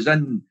not, when I was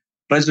in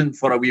prison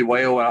for a wee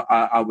while,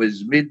 I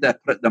was made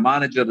the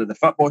manager of the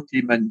football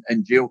team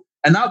in jail,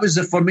 and that was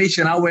the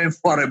formation I went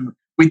for. Him.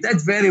 We did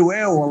very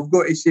well, I've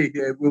got to say.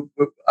 It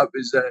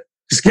was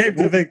escape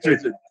the victory.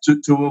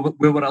 So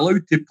we were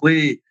allowed to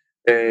play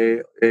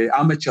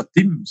amateur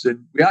teams,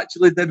 and we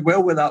actually did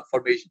well with that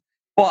formation.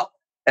 But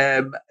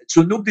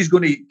so nobody's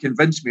going to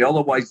convince me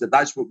otherwise that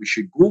that's what we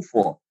should go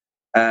for.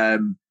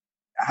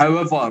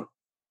 However,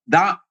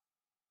 that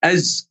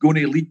is going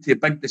to lead to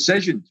big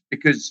decisions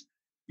because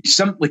you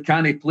simply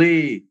can't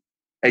play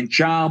in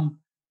Charm,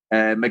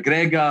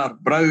 McGregor,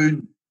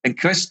 Brown and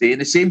Christie in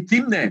the same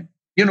team then.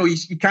 You know,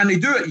 you can't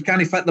do it. You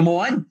can't fit them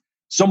all in.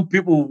 Some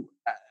people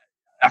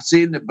are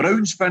saying that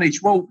Brown's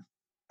finished. Well,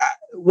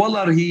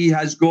 whether he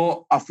has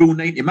got a full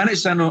 90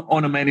 minutes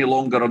on him any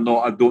longer or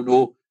not, I don't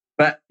know.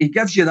 But he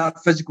gives you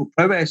that physical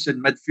prowess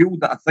in midfield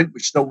that I think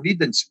we still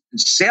need. And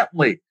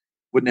certainly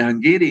when the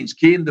Hungarians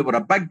came, they were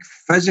a big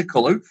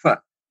physical outfit.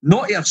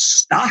 Not to have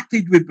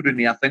started with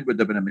Bruni, I think, would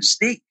have been a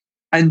mistake.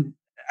 And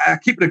I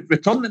keep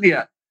returning to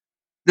it.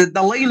 The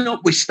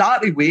lineup we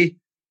started with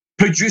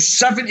produced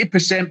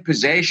 70%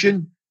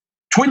 possession,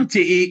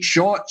 28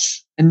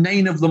 shots, and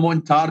 9 of them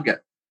on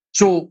target.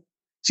 So,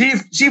 see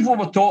if we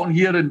were talking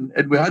here and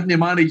we hadn't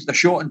managed a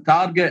shot on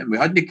target and we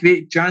hadn't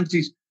created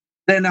chances,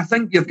 then I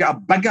think you've got a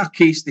bigger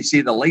case to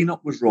say the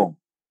lineup was wrong.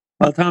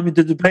 Well, Tommy,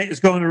 the debate is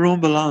going to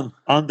rumble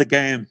on the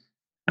game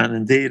and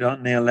indeed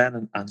on Neil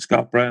Lennon and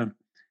Scott Brown.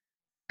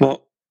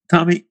 But,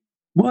 Tommy,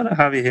 while I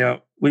have you here,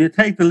 will you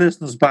take the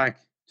listeners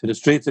back to the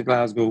streets of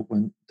Glasgow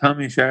when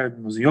Tommy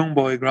Sheridan was a young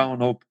boy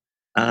growing up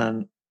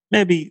and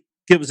maybe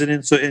give us an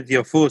insight into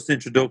your first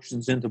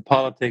introductions into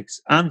politics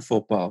and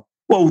football?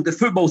 Well, the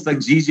football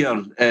thing's easier,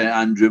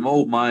 Andrew. My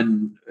old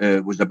man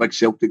was a big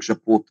Celtic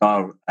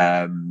supporter.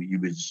 He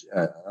was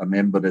a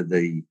member of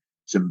the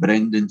St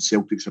Brendan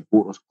Celtic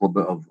Supporters Club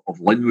of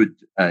Linwood,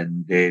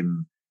 and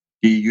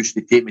he used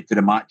to take me to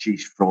the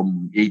matches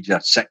from age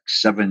of 6,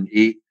 7,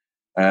 8.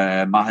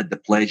 I had the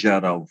pleasure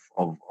of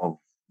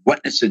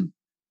witnessing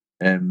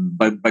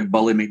Big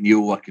Billy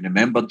McNeil. I can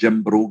remember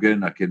Jim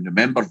Brogan. I can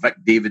remember Vic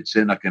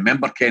Davidson. I can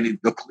remember Kenny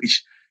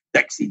Dalglish,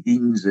 Dixie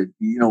Deans.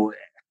 You know,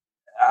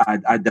 I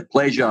had the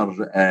pleasure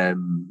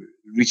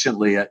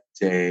recently at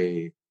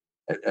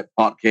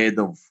Parkhead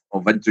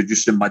of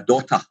introducing my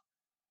daughter,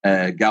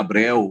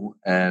 Gabrielle,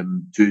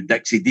 to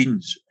Dixie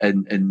Deans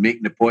and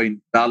making the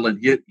point,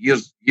 darling,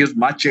 here's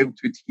my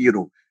childhood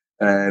hero.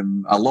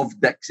 I love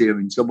Dixie. I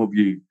mean, some of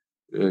you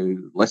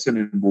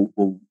listening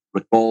will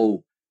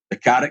recall the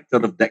character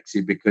of Dixie,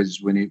 because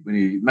when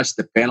he missed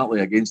the penalty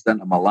against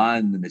Inter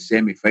Milan in the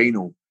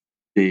semi-final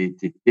to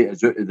take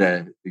us out of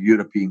the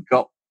European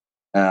Cup,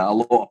 a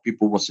lot of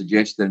people were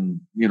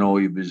suggesting, you know,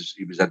 he was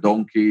a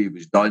donkey, he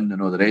was done,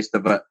 and all the rest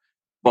of it.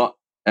 But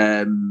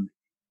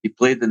he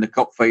played in the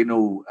cup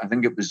final, I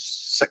think it was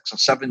 6 or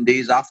 7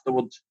 days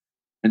afterwards,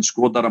 and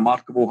scored a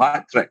remarkable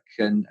hat trick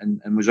and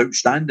was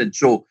outstanding.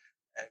 So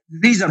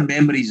these are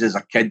memories as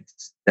a kid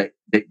that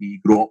you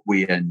grew up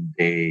with, and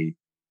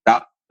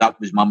that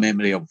was my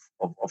memory of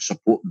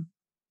supporting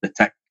the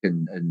Tick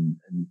and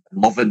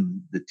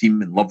loving the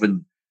team and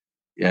loving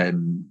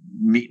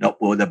meeting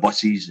up with the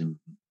buses and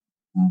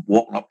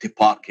walking up to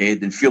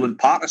Parkhead and feeling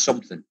part of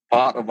something,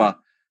 part of a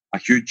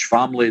huge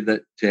family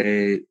that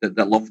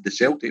loved the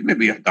Celtic.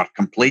 Maybe there are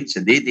complaints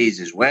in their days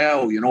as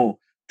well. You know,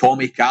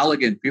 Tommy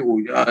Callaghan, people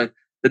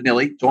didn't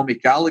like Tommy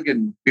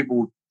Callaghan.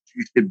 People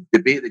used to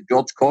debate that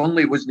George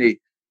Conley wasn't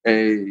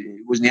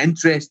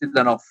interested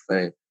enough.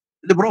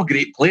 They were all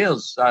great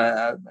players.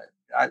 I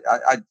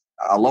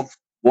love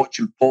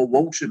watching Paul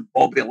Walsh and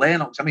Bobby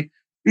Lennox. I mean,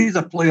 these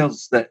are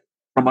players that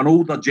from an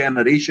older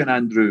generation,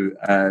 Andrew,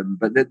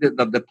 but they're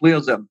the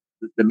players that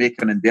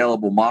make an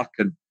indelible mark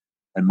in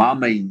my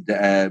mind,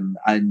 and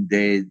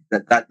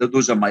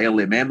those are my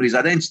early memories.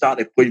 I then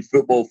started playing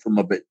football from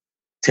about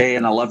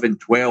 10, 11,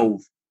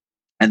 12,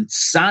 and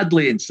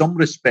sadly, in some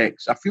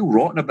respects, I feel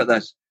rotten about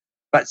this,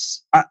 but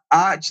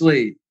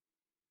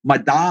my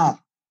dad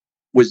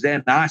was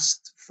then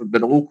asked for the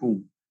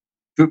local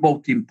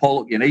football team,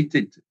 Pollok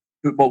United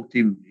football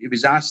team. He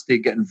was asked to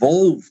get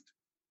involved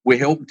with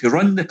helping to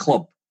run the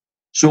club.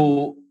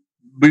 So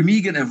with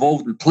me getting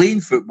involved in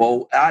playing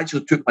football, I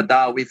actually took my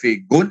dad away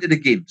from going to the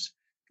games,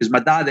 because my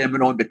dad then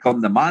went on to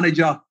become the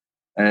manager.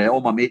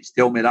 All my mates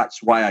tell me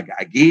that's why I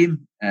got a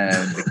game,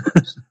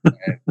 because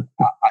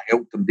I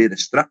helped him do the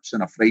strips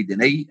on a Friday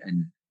night,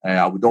 and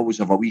I would always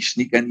have a wee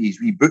sneak into his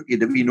wee book. He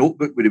had a wee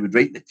notebook where he would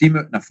write the team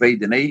out on a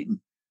Friday night, and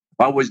if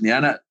I wasn't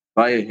in it,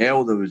 by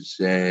hell, there was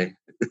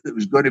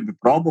going to be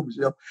problems.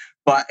 You know?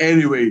 But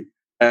anyway,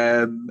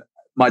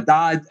 my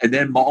dad and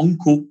then my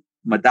uncle,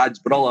 my dad's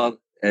brother,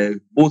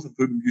 both of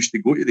whom used to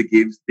go to the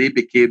games, they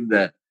became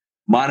the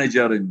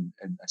manager and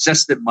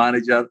assistant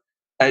manager.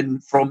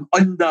 And from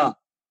under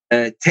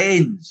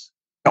 10s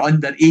to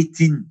under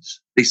 18s,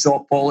 they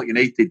saw Pollok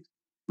United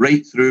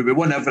right through. We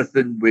won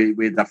everything. We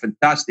had a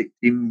fantastic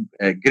team,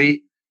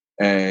 great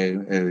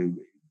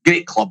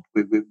club.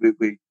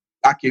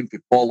 I came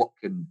from Pollok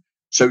and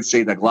south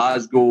side of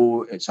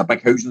Glasgow. It's a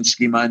big housing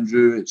scheme,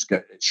 Andrew. It's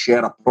got its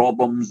share of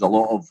problems, a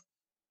lot of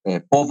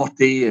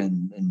poverty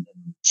and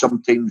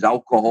sometimes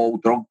alcohol,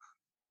 drug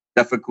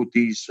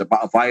difficulties, a bit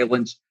of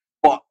violence.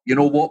 But you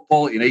know what?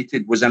 Pollok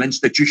United was an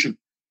institution,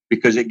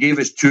 because it gave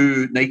us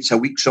 2 nights a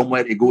week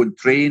somewhere to go and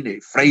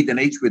train. Friday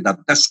nights with our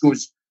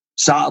discos,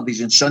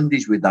 Saturdays and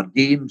Sundays with our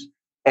games.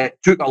 It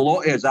took a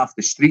lot of us off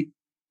the street.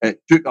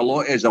 It took a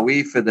lot of us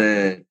away for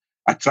the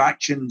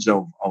attractions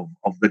of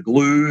the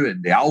glue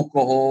and the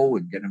alcohol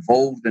and getting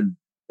involved in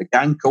the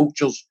gang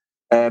cultures.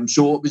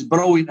 So it was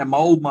brilliant. And my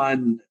old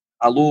man,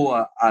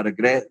 although I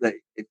regret that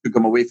it took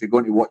him away from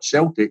going to watch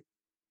Celtic,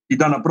 he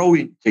done a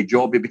brilliant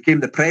job. He became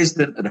the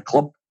president of the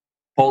club,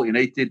 Pollok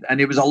United, and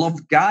he was a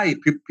loved guy.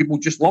 People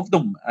just loved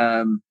him.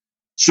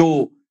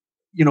 So,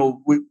 you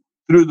know,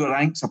 through the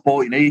ranks of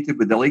Pollok United,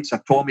 with the likes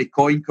of Tommy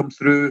Coyne come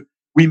through,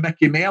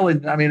 Mickey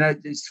Mellon. I mean,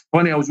 it's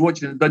funny, I was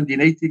watching the Dundee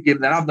United game,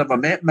 and I've never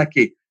met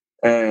Mickey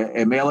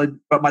Mellon,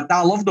 but my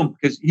dad loved him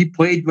because he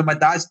played with my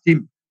dad's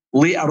team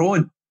later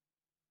on.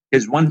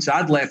 Because once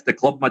I'd left the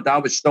club, my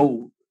dad was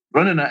still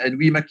running it, and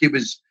Mickey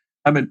was,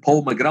 him and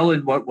Paul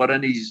McGrillen were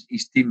in his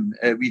team.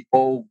 Wee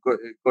Paul,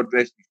 God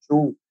rest his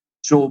soul.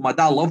 So my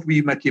dad loved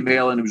Mickey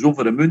Mellon, and was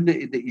over the moon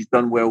that he's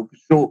done well.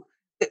 So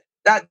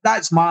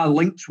that's my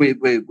links with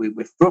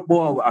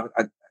football.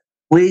 I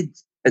played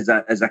as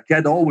a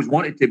kid. I always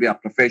wanted to be a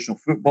professional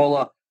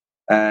footballer.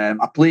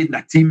 I played in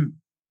a team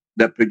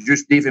that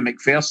produced Davy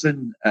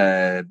McPherson,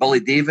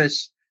 Billy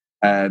Davis.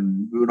 We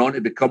went on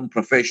to become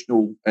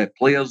professional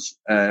players.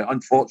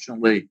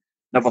 Unfortunately,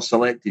 never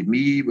selected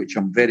me, which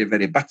I'm very,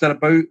 very bitter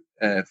about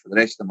for the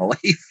rest of my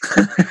life.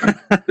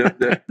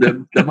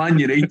 the Man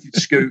United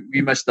scout,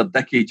 Mr.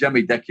 Dickey,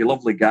 Jimmy Dickey,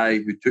 lovely guy,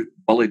 who took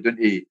Billy down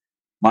to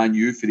Man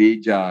U for the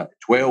age of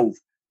 12.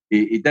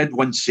 He did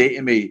once say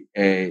to me,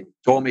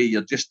 Tommy,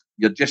 you're just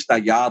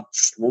a yard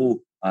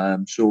slow.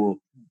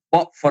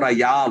 But for a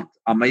yard,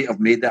 I might have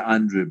made it,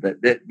 Andrew.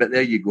 But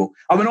there you go.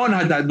 I went on,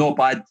 had a not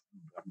bad.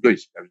 I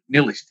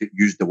nearly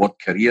used the word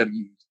career.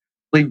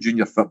 Playing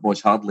junior football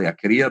is hardly a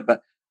career,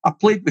 but I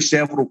played with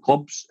several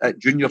clubs at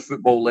junior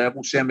football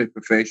level,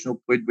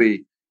 semi-professional. Played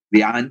with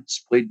the Ants,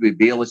 played with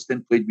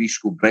Baillieston, played with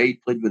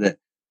Scilbride, played with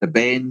the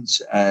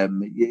Bens,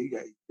 and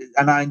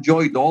I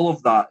enjoyed all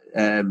of that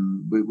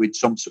with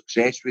some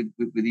success with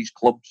these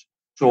clubs.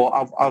 So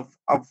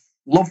I've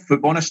loved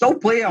football, and I still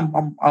play.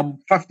 I'm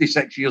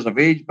 56 years of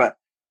age, but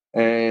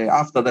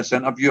after this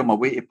interview, I'm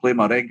away to play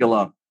my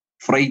regular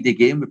Friday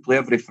game. We play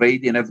every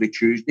Friday and every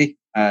Tuesday.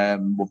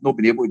 We've not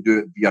been able to do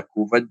it via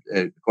COVID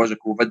because of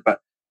COVID,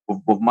 but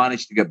we've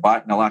managed to get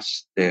back in the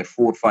last 4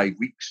 or 5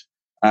 weeks.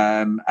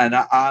 And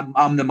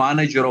I'm the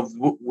manager of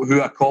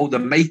who I call the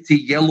mighty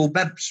Yellow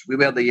Bibs. We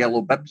wear the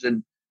Yellow Bibs,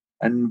 and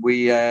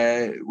we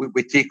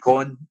take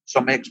on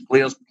some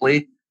ex-players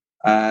play,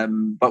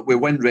 but we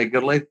win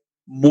regularly,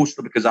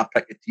 mostly because I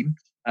pick the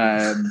teams.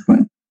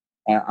 But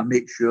I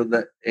make sure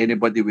that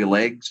anybody with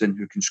legs and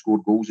who can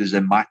score goals is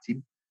in my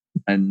team,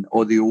 and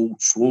all the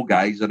old slow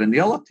guys are in the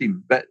other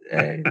team. But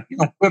we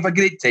have a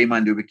great time,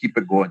 Andy. We keep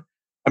it going.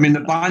 I mean,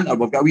 the banter,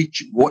 we've got a wee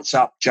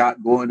WhatsApp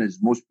chat going, as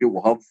most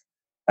people have.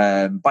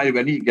 By the way,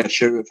 I need to get a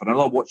shout out for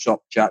another WhatsApp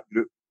chat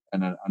group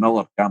and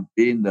another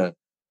campaign, the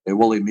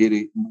Willie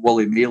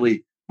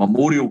Maley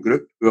Memorial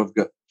Group, who have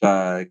got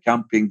a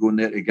campaign going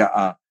there to get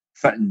a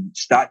fitting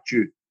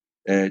statue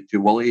to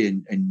Willie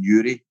in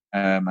Newry.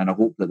 And I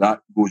hope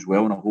that goes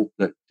well, and I hope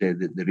that they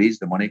raise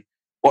the money.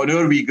 But in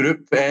our wee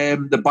group,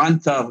 the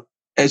banter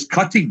is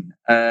cutting.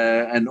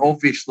 And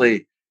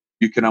obviously,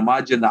 you can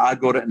imagine that I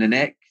got it in the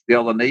neck the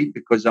other night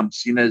because I'm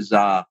seen as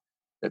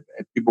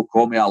people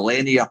call me a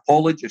Lenny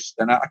apologist,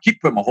 and I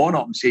keep putting my horn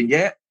up and saying,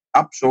 yeah,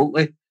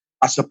 absolutely,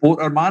 I support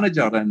our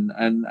manager,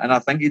 and I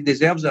think he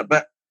deserves it.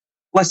 But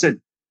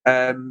listen,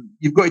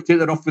 you've got to take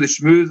that off with the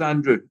smooth,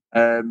 Andrew.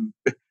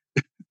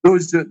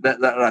 Those that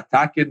are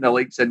attacking the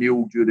likes of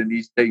Neil during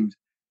these times,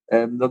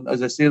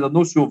 as I say, they're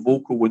not so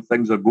vocal when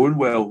things are going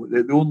well.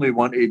 They only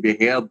want to be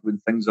heard when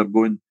things are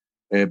going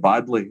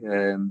badly.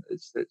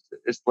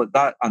 It's like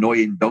that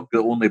annoying dog that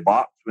only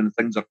barks when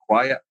things are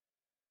quiet.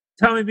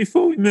 Tell me,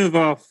 before we move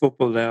off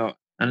football now,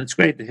 and it's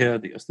great to hear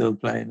that you're still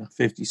playing at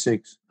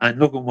 56 and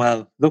looking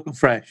well, looking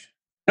fresh.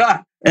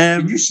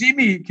 Can you see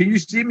me?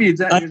 Is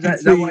that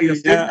what you're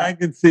saying? Yeah, I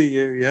can see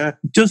you, yeah.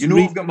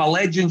 I've got my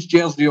Legends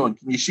jersey on.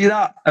 Can you see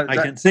that?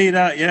 Can see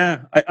that,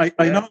 yeah. I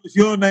noticed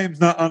your name's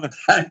not on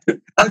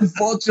it.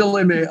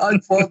 Unfortunately, mate,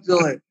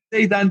 unfortunately.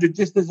 Say, Andrew,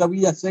 just as a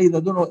wee aside, I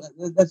don't know,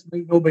 this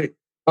might not be,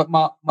 but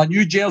my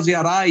new jersey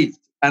arrived,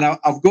 and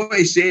I've got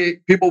to say,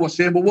 people were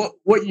saying, well,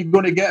 what are you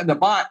going to get in the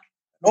back?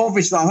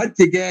 Obviously, I had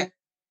to get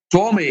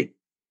Tommy,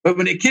 but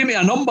when it came to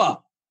a number,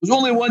 there's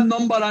only one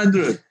number,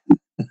 Andrew.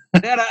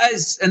 There it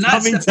is, and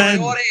that's the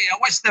priority. I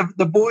wish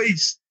the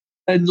boys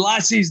and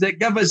lassies that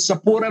give us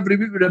support every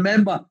week would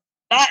remember.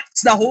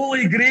 That's the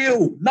holy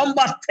grail,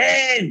 number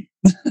 10.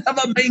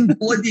 Never mind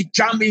bloody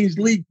Champions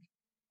League.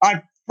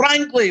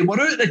 Frankly, we're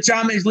out of the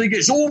Champions League.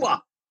 It's over.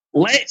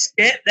 Let's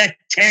get the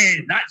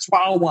 10. That's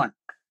what I want.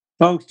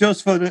 Folks,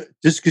 just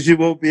because you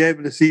won't be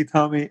able to see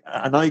Tommy,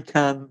 and I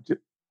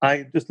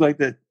just like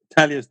to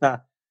tell you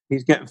that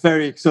he's getting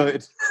very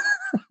excited.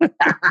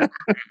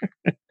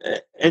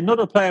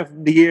 Another player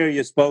from the year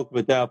you spoke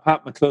about there,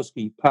 Pat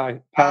McCluskey,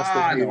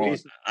 passed away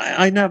recently.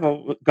 I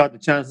never got the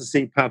chance to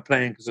see Pat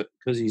playing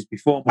because he's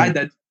before me. I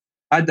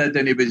did,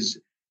 and he was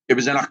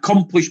an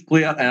accomplished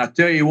player. And I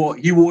tell you what,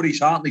 he wore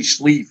his heart on his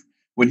sleeve.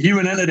 When he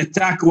went into the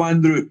tackle,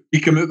 Andrew, he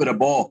came out with a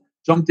ball.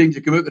 Sometimes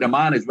he came out with a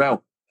man as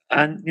well.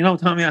 And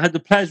Tommy, I had the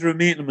pleasure of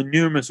meeting him on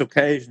numerous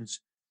occasions,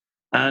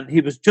 and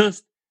he was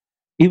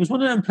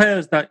one of them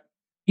players that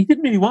he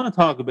didn't really want to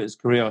talk about his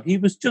career. He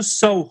was just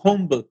so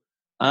humble.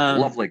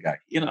 Lovely guy.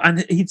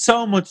 And he'd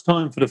so much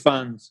time for the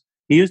fans.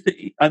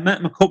 I met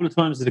him a couple of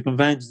times at the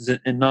conventions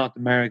in North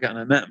America, and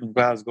I met him in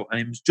Glasgow, and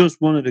he was just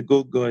one of the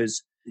good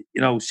guys.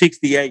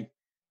 68,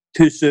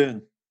 too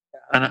soon.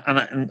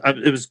 And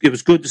it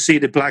was good to see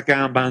the black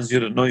armbands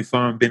at Knife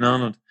Farm being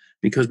honoured,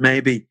 because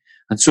maybe,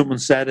 and someone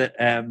said it,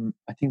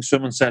 I think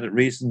someone said it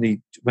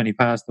recently when he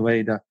passed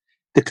away, that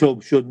the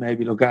club should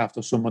maybe look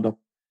after some of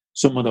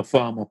the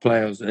former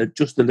players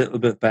just a little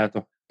bit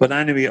better. But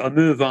anyway, I'll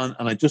move on,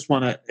 and I just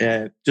want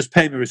to just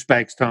pay my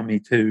respects, Tommy,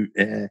 to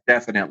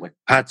definitely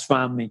Pat's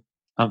family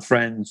and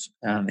friends,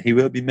 and he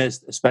will be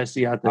missed,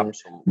 especially at the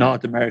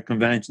North American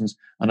conventions.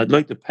 And I'd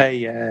like to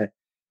pay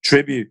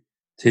tribute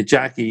to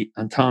Jackie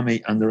and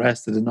Tommy and the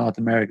rest of the North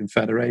American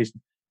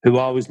Federation, who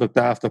always looked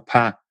after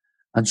Pat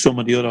and some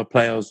of the other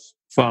players,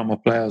 former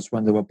players,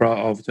 when they were brought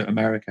over to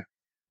America.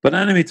 But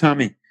anyway,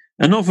 Tommy,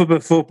 enough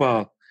about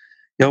football.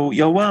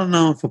 You're well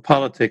known for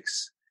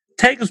politics.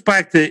 Take us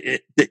back to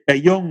a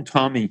young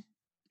Tommy,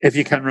 if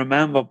you can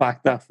remember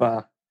back that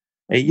far.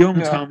 A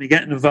young Tommy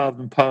getting involved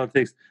in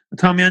politics. And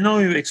Tommy, I know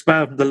you were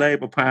expelled from the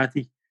Labour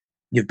Party.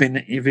 You've been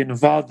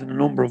involved in a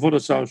number of other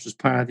socialist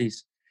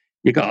parties.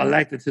 You got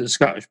elected to the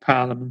Scottish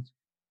Parliament.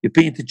 You've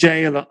been to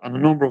jail on a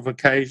number of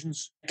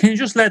occasions. Can you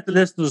just let the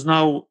listeners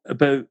know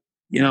about,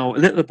 a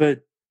little about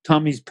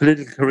Tommy's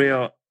political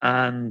career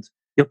and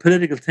your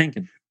political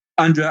thinking?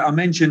 Andrew, I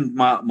mentioned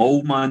my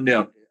old man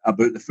there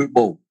about the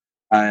football,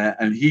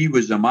 and he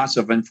was a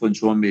massive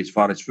influence on me as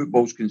far as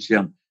football's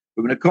concerned.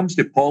 But when it comes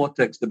to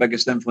politics, the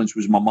biggest influence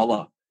was my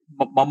mother.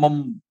 My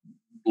mum,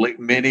 like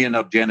many in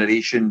her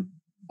generation,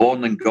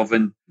 born in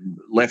Govan,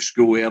 left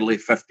school early,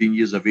 15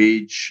 years of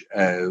age,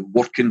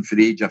 working for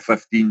the age of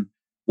 15,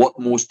 worked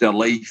most of her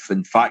life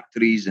in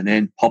factories and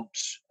then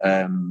pubs,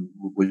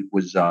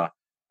 was a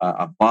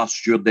bar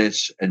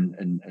stewardess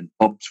in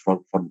pubs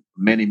for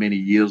many, many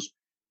years,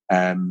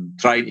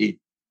 trying to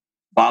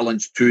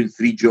balance 2 and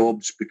 3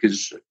 jobs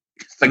because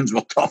things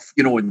were tough,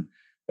 and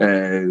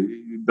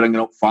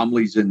bringing up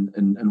families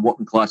in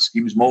working class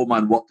schemes. My old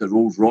man worked at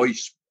Rolls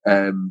Royce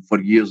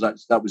for years.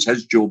 That was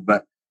his job,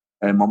 but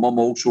my mum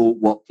also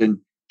worked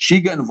in. She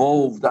got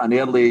involved at an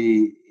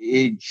early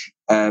age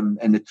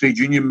in the trade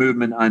union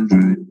movement,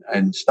 Andrew,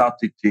 and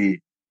started to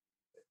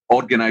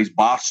organise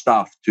bar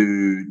staff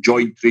to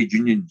join trade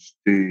unions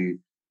to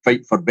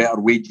fight for better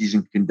wages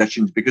and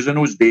conditions. Because in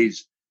those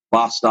days,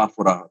 bar staff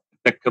were a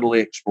particularly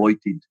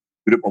exploited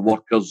group of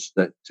workers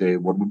that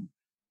were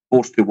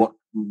forced to work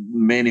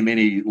many,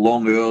 many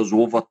long hours,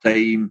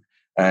 overtime.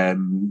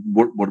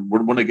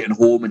 We're getting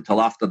home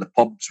until after the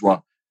pubs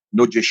were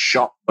not just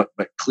shut but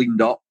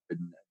cleaned up,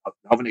 and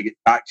having to get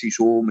taxis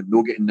home and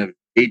not getting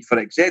paid for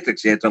it,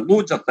 etc.,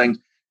 loads of things.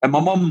 And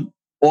my mum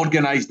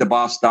organised the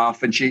bar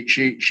staff, and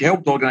she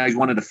helped organise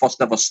one of the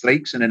first ever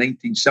strikes in the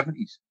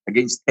 1970s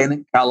against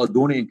Tennant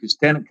Caledonian, because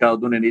Tennant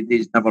Caledonian in the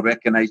days never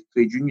recognised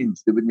trade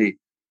unions. They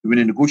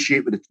wouldn't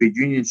negotiate with the trade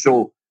union.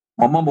 So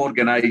my mum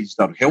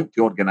organised, or helped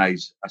to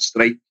organise, a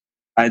strike.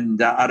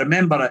 And I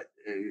remember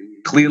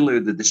it clearly,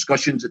 the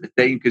discussions at the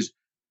time, because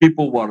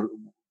people were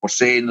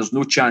saying there's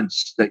no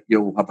chance that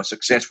you'll have a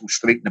successful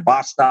strike in the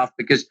bar staff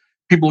because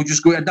people will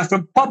just go to a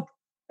different pub.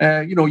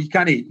 You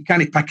can't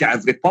pick at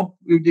every pub.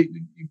 You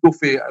go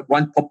from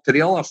one pub to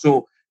the other.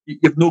 So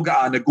you've not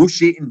got a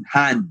negotiating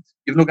hand.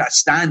 You've not got a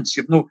stance.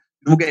 You've not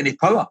got any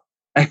power.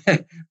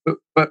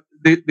 but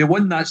they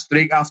won that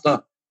strike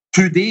after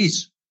 2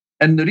 days.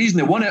 And the reason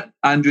they won it,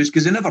 Andrew, is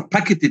because they never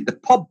picketed the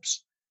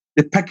pubs.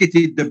 They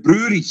picketed the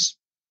breweries.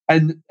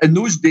 And in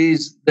those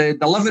days, the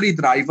delivery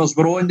drivers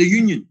were all in the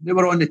union. They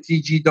were on the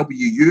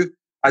TGWU,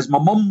 as my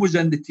mum was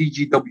in the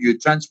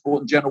TGW,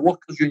 Transport and General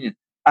Workers Union.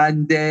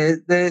 And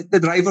the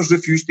drivers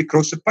refused to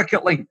cross the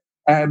picket line.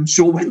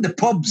 So when the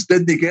pubs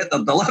didn't get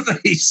their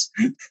deliveries,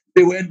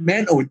 they went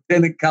mental.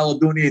 Tennant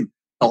Caledonian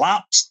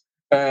collapsed,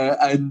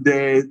 and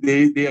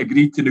they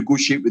agreed to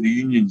negotiate with the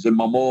unions. And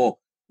my mum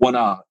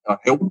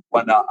helped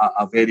win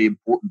a very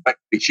important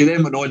victory. She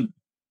then went on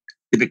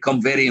to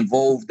become very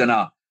involved in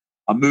a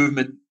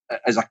movement.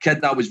 As a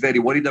kid, I was very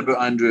worried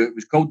about, Andrew. It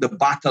was called the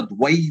Battered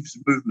Wives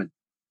Movement.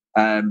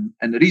 And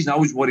the reason I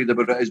was worried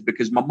about it is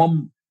because my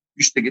mum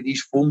used to get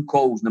these phone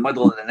calls in the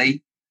middle of the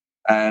night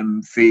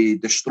for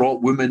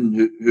distraught women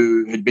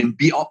who had been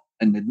beat up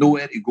and had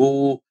nowhere to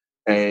go.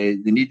 They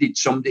needed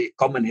somebody to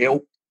come and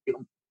help, get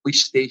them to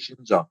police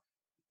stations or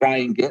try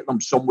and get them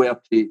somewhere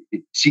to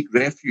seek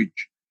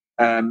refuge.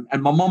 And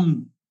my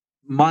mum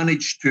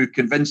managed to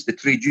convince the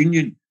trade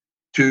union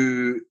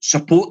to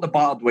support the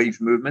Battered Wives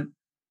Movement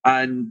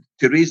and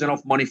to raise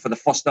enough money for the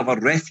first ever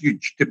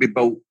refuge to be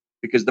built.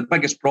 Because the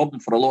biggest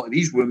problem for a lot of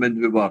these women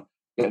who were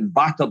getting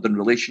battered in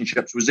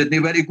relationships was that they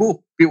nowhere to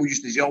go. People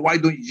used to say, why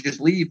don't you just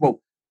leave?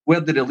 Well,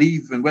 where did they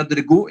leave and where did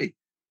they go to?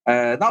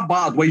 That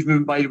Battered Wives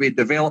Movement, by the way,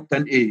 developed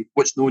into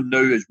what's known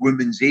now as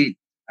Women's Aid.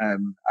 My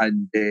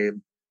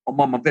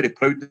mum, I'm very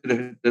proud of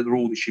the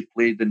role that she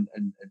played in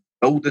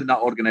building that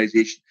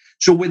organisation.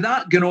 So with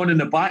that going on in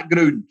the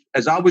background,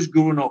 as I was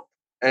growing up,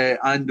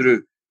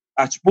 Andrew,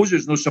 I suppose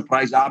it's no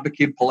surprise that I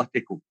became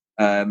political.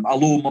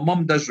 Although my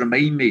mum does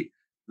remind me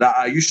that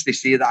I used to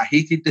say that I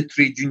hated the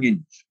trade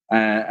unions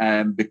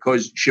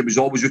because she was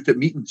always out at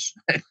meetings.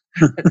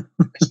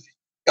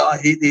 I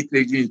hate the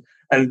trade unions.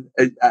 And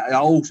I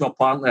also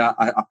apparently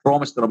I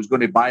promised her I was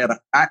going to buy her a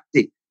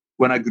taxi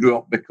when I grew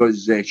up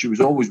because she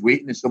was always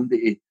waiting for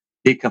somebody to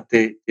take her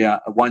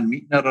to one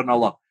meeting or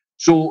another.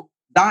 So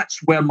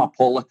that's where my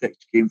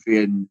politics came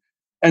from.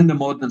 In the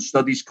modern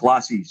studies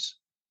classes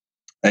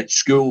at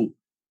school,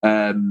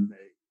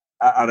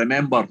 I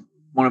remember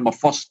one of my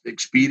first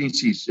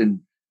experiences, and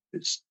I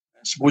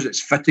suppose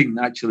it's fitting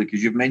actually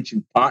because you've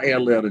mentioned Pat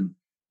earlier, and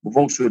we've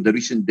also had the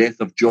recent death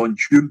of John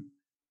Hume.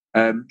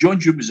 John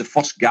Hume was the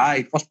first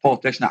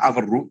politician I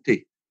ever wrote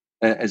to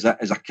as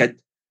a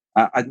kid.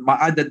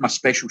 I did my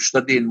special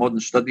study in modern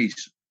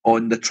studies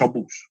on the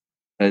Troubles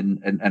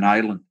in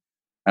Ireland,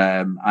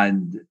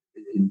 and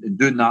in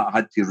doing that, I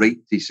had to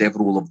write to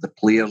several of the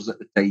players at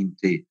the time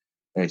to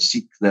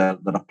seek their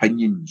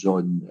opinions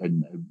on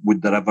and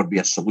would there ever be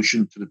a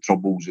solution to the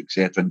Troubles,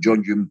 etc. And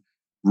John Hume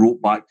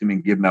wrote back to me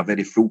and gave me a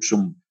very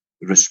fulsome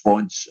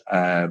response,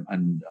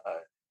 and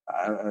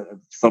I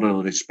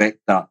thoroughly respect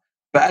that.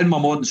 But in my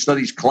modern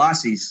studies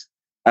classes,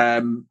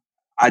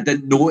 I I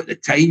didn't know at the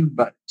time,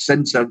 but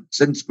since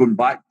going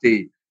back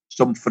to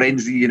some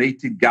Friends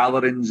Reunited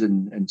gatherings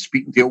and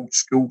speaking to old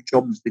school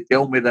chums, they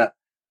tell me that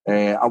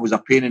I was a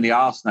pain in the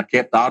arse and I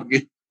kept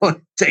arguing all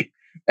the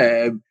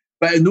time.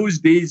 But in those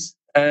days,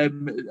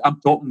 I'm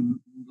talking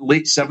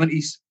late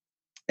 70s,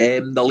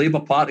 the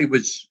Labour Party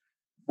was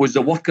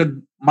the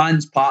working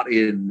man's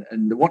party and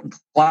the working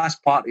class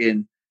party,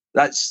 and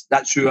that's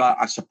who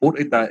I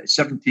supported. At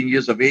 17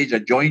 years of age, I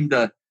joined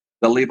the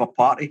Labour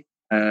Party.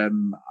 I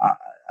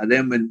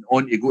then went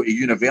on to go to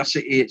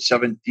university at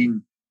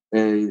 17.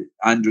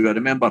 Andrew, I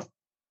remember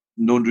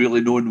not really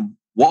knowing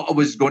what I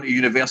was going to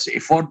university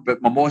for,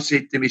 but my mum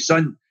said to me,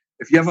 son,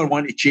 if you ever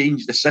want to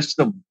change the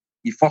system,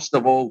 you first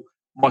of all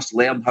must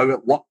learn how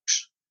it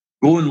works.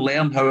 Go and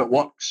learn how it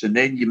works, and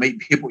then you might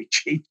be able to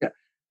change it.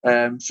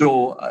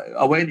 So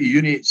I went to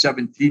uni at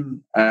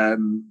 17,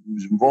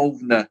 was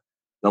involved in the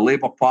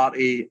Labour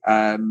Party,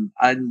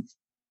 and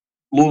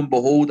lo and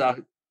behold,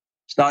 I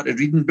started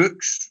reading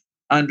books.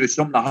 Andrew,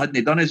 something I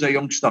hadn't done as a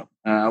youngster.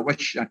 I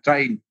try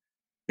and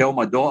tell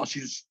my daughter,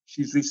 she's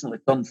recently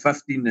turned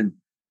 15, and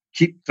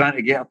keep trying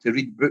to get her to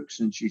read books,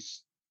 and she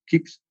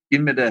keeps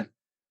giving me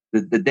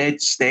the dead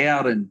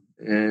stare, and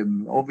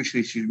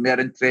obviously she's more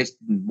interested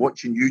in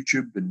watching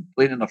YouTube and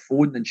playing on her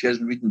phone than she is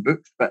in reading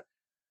books. But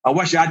I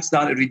wish I'd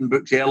started reading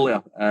books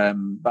earlier.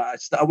 But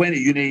I went to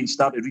uni and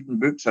started reading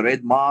books. I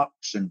read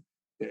Marx and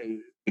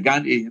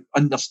began to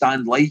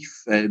understand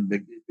life, and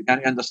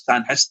began to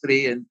understand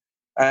history, and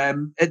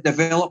it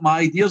developed my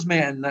ideas,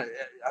 mate. And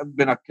I've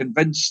been a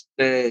convinced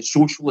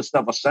socialist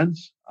ever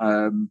since.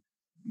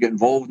 Get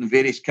involved in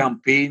various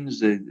campaigns.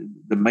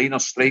 The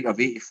miners' strike of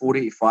 84,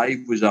 85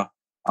 was a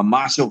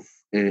massive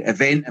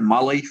event in my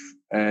life.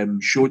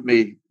 Showed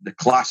me the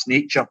class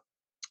nature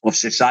of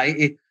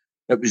society.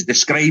 It was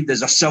described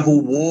as a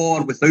civil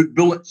war without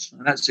bullets,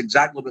 and that's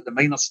exactly what the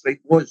miners'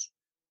 strike was.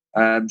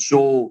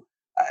 So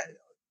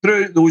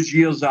throughout those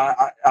years,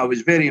 I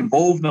was very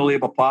involved in the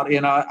Labour Party,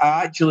 and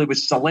I actually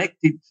was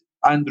selected,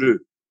 Andrew,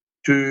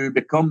 to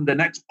become the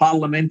next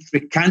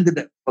parliamentary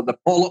candidate for the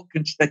Pollock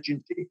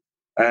constituency.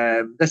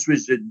 This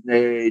was in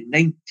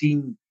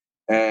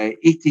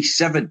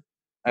 1987,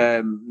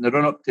 the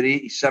run-up to the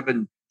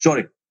 87.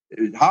 Sorry,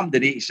 it happened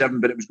in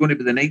 87, but it was going to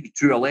be the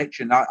 92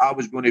 election. I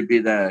was going to be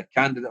the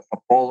candidate for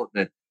Pollock.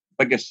 The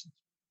biggest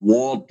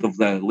ward of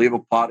the Labour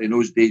Party in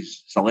those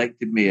days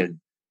selected me, and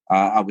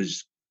I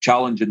was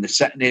challenging the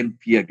sitting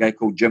MP, a guy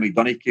called Jimmy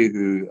Dunnicky,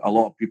 who a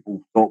lot of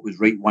people thought was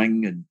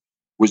right-wing and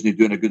wasn't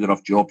doing a good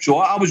enough job. So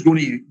I was going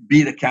to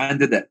be the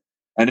candidate.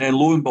 And then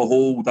lo and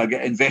behold, I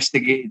get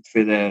investigated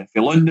for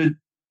London.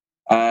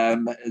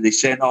 They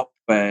sent up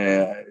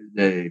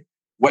the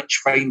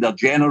Witchfinder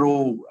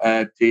General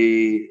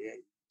to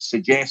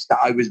suggest that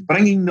I was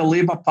bringing the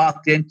Labour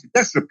Party into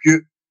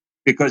disrepute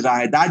because I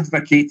had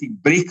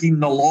advocated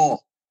breaking the law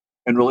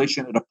in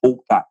relation to the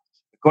poll tax.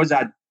 Because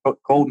I'd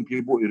called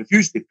people to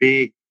refuse to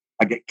pay,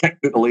 I get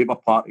kicked out of the Labour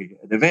Party.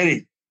 At the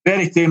very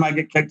time I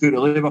get kicked out of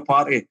the Labour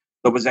Party,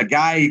 there was a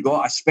guy who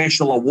got a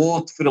special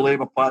award for the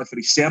Labour Party for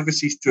his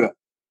services to it.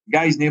 The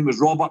guy's name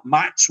was Robert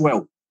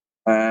Maxwell.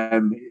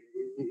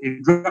 He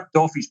ripped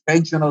off his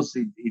pensioners,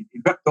 he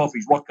ripped off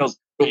his workers,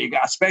 but he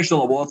got a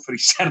special award for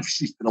his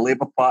services to the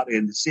Labour Party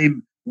in the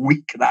same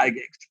week that I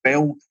get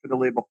expelled for the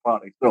Labour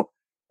Party. So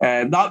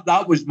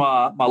that was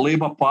my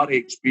Labour Party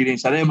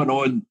experience. I then went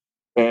on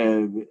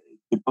to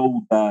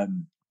build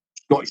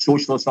Scottish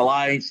Socialist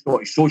Alliance,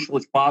 Scottish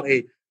Socialist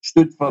Party,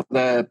 stood for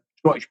the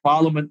Scottish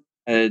Parliament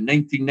in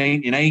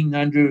 1999.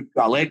 Andrew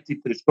got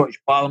elected to the Scottish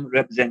Parliament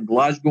representing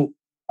Glasgow.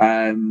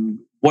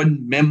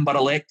 One member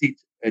elected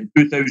in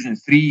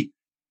 2003,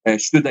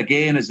 stood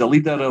again as the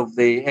leader of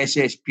the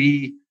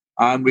SSP,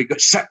 and we got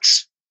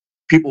 6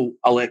 people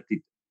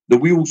elected. The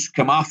wheels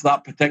come off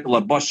that particular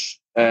bus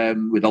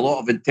with a lot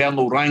of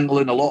internal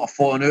wrangling, a lot of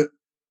falling out,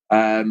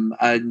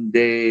 and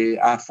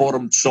I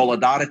formed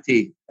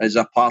Solidarity as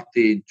a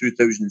party in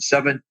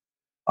 2007.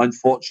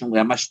 Unfortunately,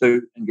 I missed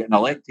out in getting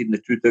elected in the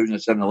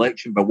 2007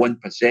 election by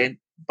 1%,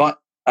 but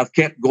I've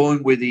kept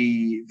going with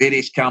the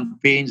various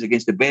campaigns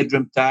against the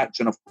bedroom tax,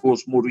 and of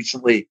course, more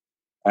recently,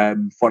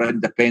 for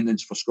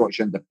independence, for Scottish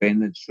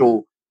independence.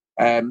 So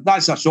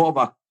that's a sort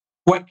of a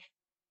quick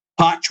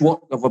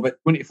patchwork of about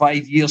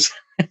 25 years.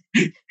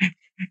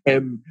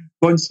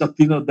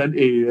 Concertina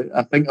into,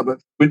 I think,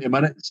 about 20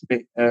 minutes,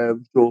 mate.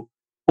 So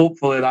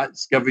hopefully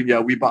that's giving you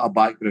a wee bit of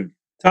background.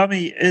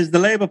 Tommy, is the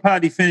Labour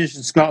Party finished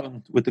in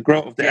Scotland with the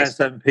growth of the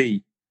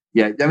SNP?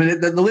 Yeah, I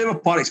mean, the Labour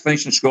Party's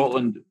finished in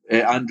Scotland,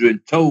 Andrew,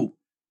 until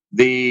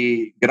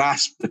they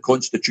grasp the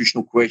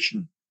constitutional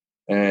question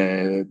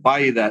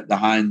by the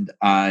hand,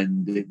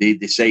 and they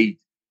decide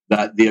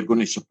that they're going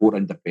to support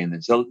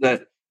independence. So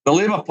the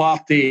Labour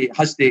Party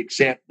has to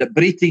accept that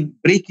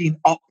breaking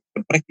up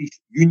the British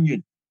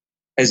Union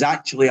is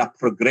actually a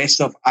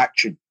progressive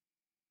action.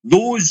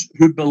 Those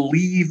who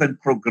believe in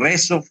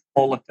progressive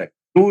politics,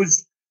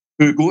 those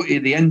who go to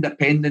the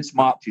independence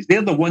marches,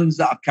 they're the ones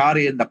that are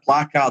carrying the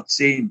placard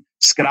saying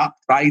 "Scrap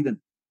Trident,"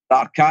 that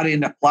are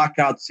carrying the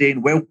placard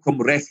saying "Welcome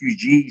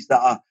refugees,"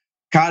 that are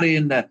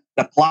carrying the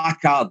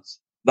placards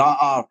that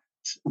are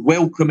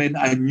welcoming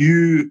a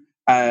new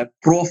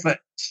profit,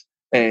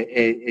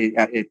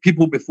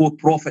 people before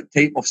profit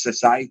type of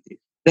society.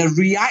 The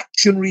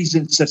reactionaries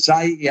in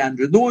society,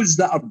 Andrew, those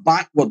that are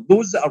backward,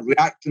 those that are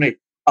reactionary,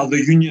 are the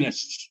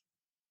unionists.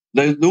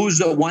 Those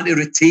that want to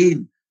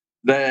retain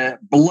the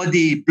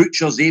bloody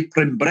butcher's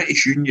apron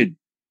British Union.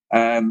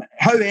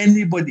 How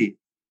anybody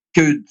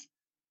could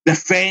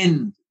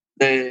defend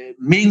the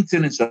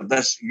maintenance of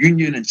this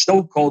union and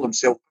still call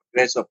themselves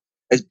progressive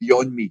is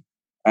beyond me.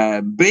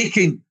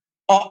 Breaking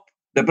up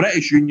the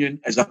British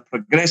Union is a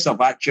progressive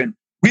action.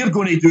 We're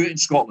going to do it in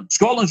Scotland.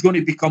 Scotland's going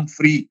to become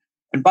free.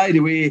 And by the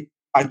way,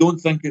 I don't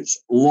think it's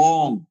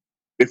long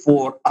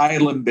before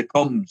Ireland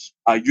becomes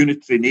a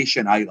unitary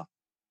nation either.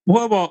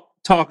 What about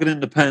talking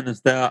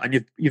independence there?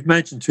 And you've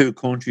mentioned two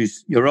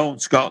countries, your own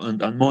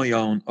Scotland and my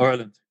own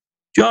Ireland.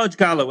 George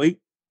Galloway,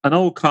 an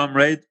old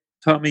comrade,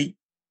 Tommy,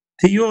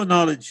 to your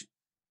knowledge,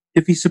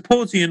 if he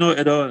supports a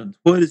United Ireland,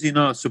 why does he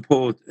not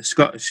support a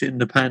Scottish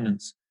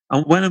independence?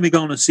 And when are we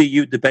going to see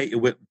you debate it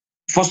with him?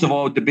 First of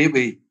all, debate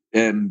with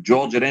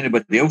George or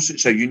anybody else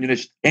that's a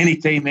unionist,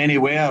 anytime,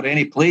 anywhere,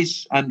 any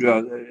place,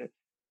 Andrew.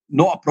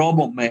 Not a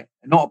problem, mate.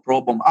 Not a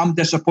problem. I'm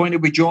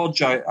disappointed with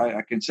George.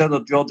 I consider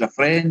George a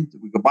friend.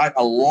 We go back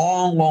a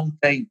long, long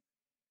time.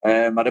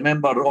 I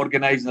remember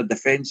organising a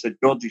defence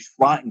at George's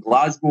flat in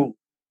Glasgow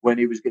when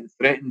he was getting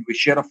threatened with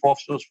sheriff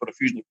officers for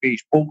refusing to pay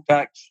his poll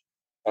tax.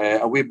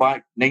 Way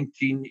back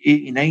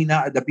 1989,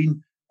 that would have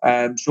been.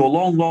 So a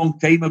long, long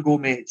time ago,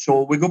 mate.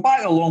 So we go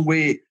back a long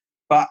way.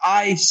 But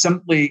I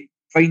simply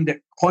find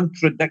it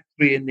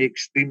contradictory in the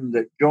extreme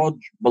that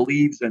George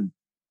believes in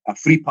a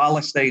free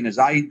Palestine as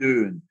I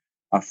do, and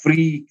a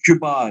free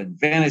Cuba and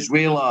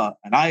Venezuela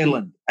and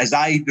Ireland as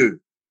I do,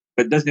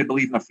 but doesn't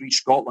believe in a free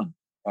Scotland.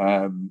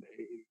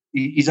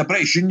 He's a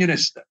British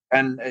unionist,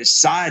 and it's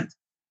sad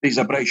he's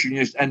a British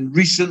unionist. And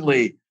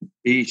recently,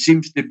 he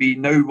seems to be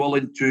now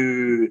willing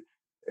to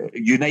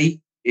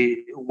unite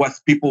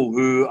with people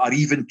who are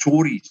even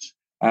Tories.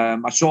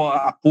 I saw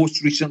a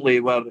post recently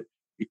where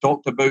he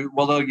talked about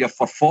whether you're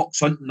for fox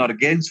hunting or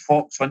against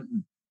fox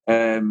hunting,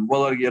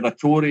 whether you're a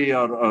Tory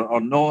or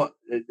not,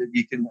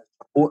 you can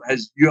support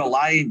his new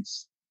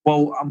alliance.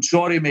 Well, I'm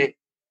sorry, mate.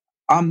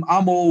 I'm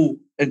all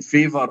in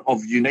favour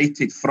of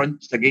united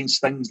fronts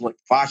against things like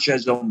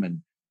fascism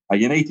and a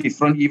united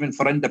front even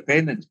for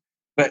independence.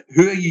 But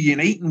who are you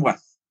uniting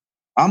with?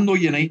 I'm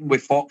not uniting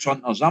with fox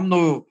hunters. I'm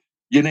not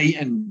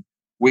uniting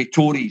with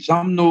Tories.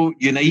 I'm not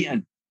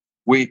uniting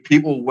with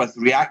people with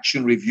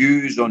reactionary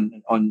views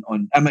on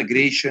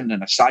immigration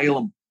and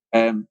asylum.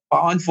 But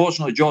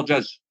unfortunately, George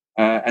is.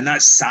 And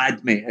that's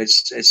sad, mate.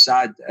 It's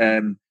sad.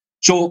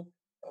 So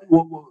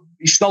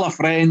he's still a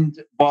friend,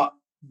 but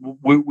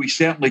we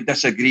certainly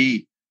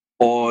disagree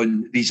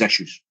on these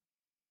issues.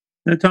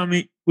 Now,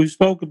 Tommy, we've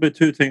spoken about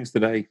two things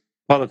today,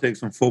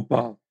 politics and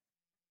football.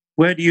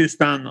 Where do you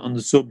stand on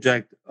the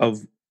subject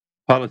of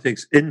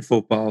politics in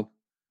football,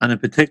 and in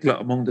particular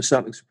among the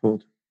Celtic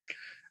support?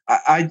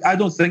 I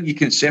don't think you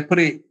can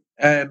separate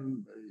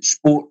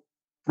sport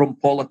from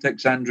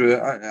politics, Andrew.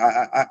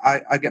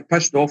 I get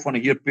pissed off when I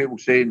hear people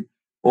saying,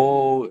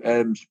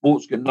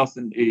 sport's got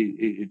nothing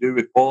to do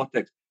with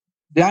politics.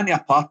 The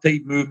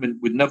anti-apartheid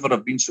movement would never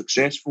have been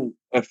successful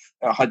if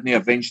it hadn't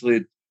eventually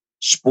had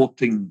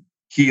sporting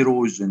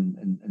heroes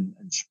and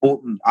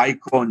sporting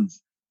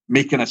icons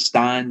making a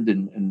stand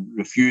and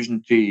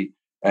refusing to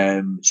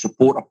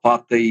support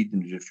apartheid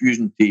and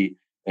refusing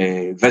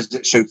to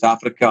visit South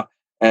Africa.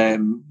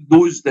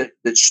 Those that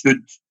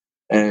stood,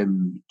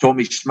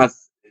 Tommy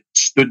Smith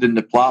stood in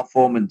the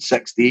platform in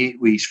 '68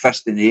 with his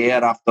fist in the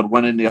air after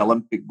winning the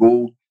Olympic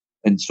gold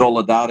in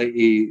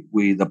solidarity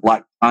with the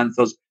Black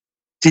Panthers.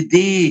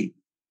 Today,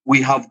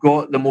 we have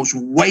got the most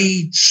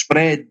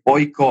widespread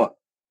boycott.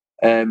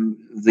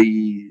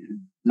 The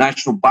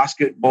National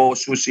Basketball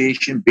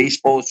Association,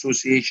 Baseball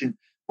Association,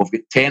 we've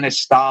got tennis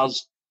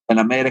stars in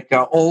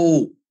America,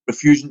 all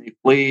refusing to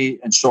play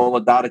in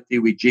solidarity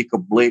with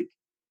Jacob Blake.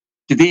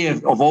 Today,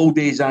 of all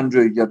days,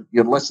 Andrew,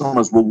 your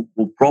listeners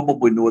will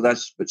probably know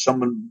this, but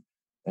some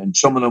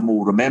of them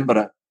will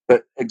remember it.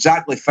 But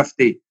exactly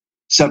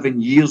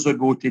 57 years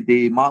ago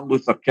today, Martin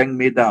Luther King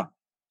made a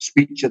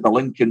speech at the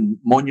Lincoln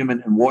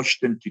Monument in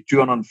Washington to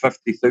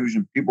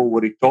 250,000 people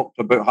where he talked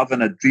about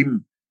having a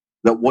dream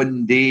that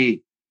one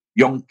day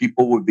young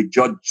people would be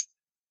judged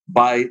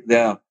by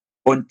their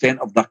content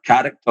of their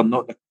character,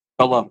 not the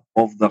colour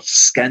of their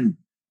skin.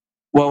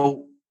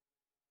 Well,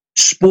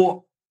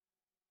 sport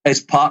is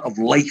part of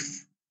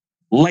life.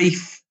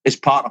 Life is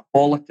part of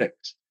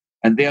politics.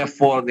 And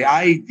therefore, the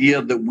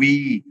idea that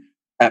we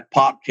at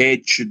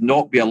Parkhead should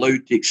not be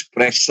allowed to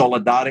express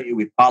solidarity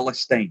with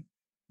Palestine,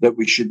 that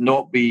we should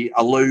not be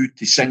allowed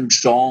to sing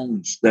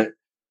songs that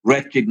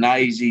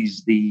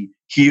recognises the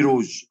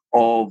heroes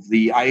of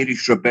the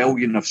Irish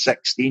Rebellion of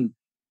 16.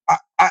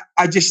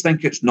 I just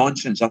think it's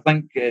nonsense. I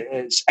think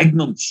it's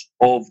ignorance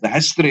of the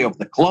history of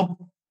the club,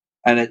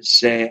 and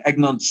it's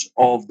ignorance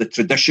of the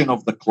tradition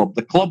of the club.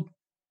 The club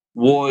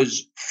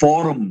was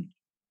formed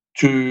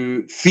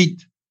to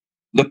feed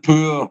the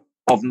poor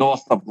of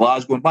north of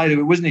Glasgow. And by the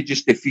way, it wasn't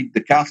just to feed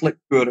the Catholic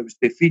poor, it was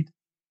to feed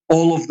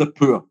all of the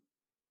poor.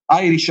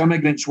 Irish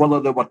immigrants, whether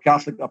they were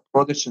Catholic or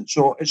Protestant.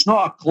 So it's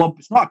not a club,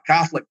 it's not a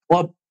Catholic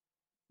club,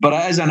 but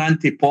it is an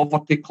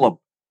anti-poverty club.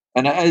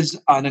 And it is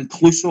an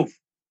inclusive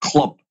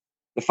club.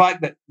 The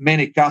fact that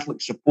many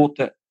Catholics support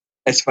it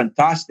is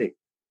fantastic,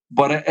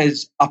 but it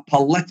is a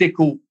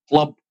political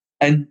club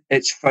in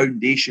its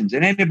foundations.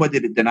 And anybody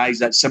that denies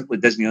that simply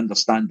doesn't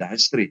understand the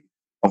history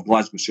of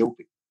Glasgow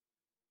Celtic.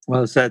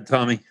 Well said,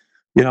 Tommy.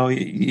 You know,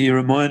 you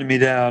reminded me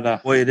there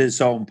that why it is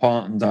so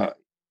important that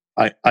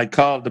I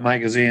called the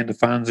magazine, the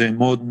fanzine,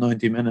 more than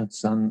 90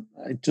 minutes. And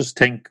I just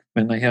think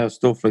when I hear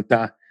stuff like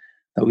that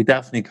we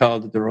definitely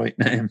called it the right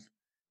name,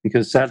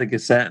 because Celtic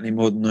is certainly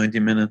more than 90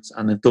 minutes,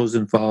 and it does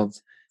involve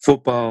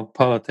football,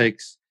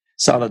 politics,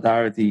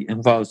 solidarity,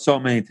 involves so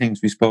many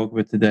things we spoke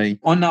about today.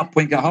 On that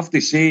point, I have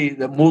to say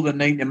that more than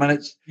 90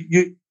 minutes,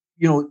 you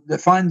know, the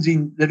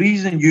fanzine, the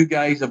reason you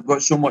guys have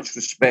got so much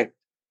respect,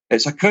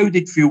 it's a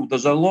crowded field.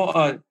 There's a lot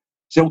of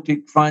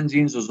Celtic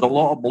fanzines, there's a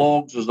lot of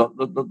blogs, there's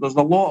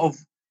a lot of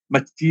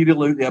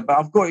material out there. But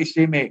I've got to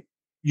say, mate,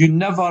 you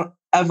never,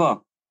 ever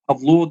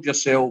have lowered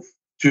yourself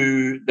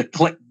to the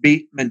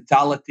clickbait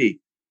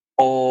mentality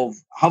of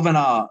having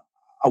a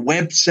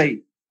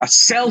website, a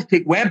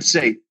Celtic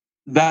website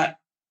that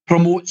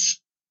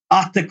promotes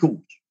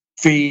articles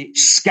for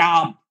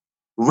scab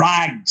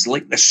rags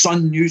like the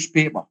Sun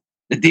newspaper,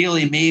 the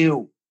Daily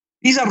Mail.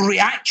 These are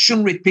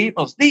reactionary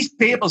papers. These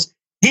papers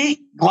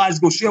hate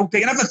Glasgow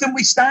Celtic and everything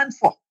we stand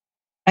for.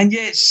 And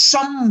yet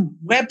some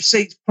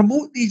websites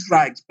promote these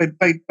rags by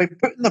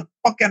putting their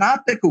fucking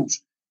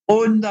articles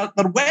on their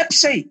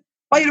website.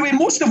 By the way,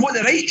 most of what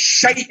they write is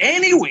shite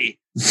anyway.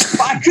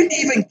 But I couldn't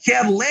even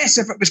care less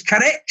if it was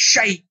correct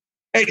shite.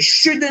 It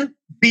shouldn't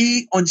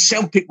be on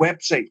Celtic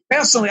websites.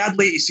 Personally, I'd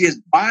like to see us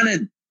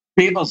banning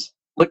papers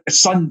like the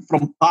Sun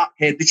from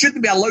Parkhead. They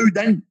shouldn't be allowed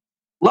in.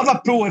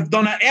 Liverpool have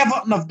done it.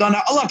 Everton have done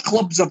it. Other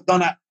clubs have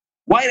done it.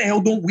 Why the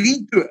hell don't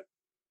we do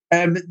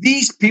it?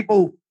 These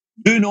people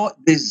do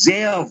not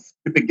deserve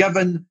to be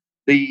given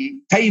the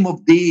time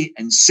of day,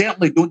 and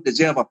certainly don't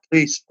deserve a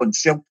place on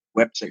Celtic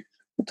websites.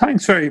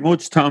 Thanks very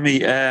much,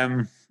 Tommy.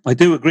 I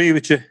do agree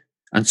with you.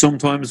 And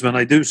sometimes when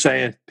I do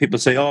say it, people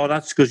say, "Oh,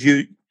 that's because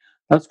you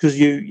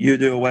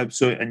do a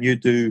website and you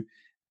do,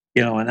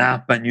 you know, an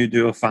app and you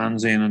do a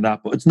fanzine and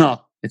that." But it's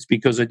not. It's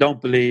because I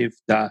don't believe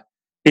that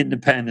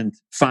independent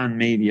fan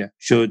media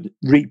should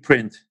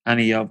reprint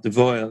any of the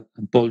vile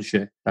and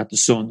bullshit that the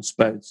Sun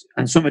spouts.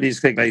 And some of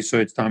these clickbait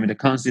sites, Tommy, they're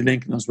constantly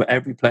linking us with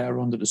every player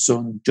under the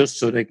sun just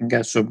so they can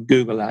get some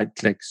Google ad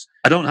clicks.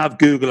 I don't have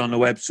Google on the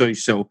website,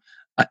 so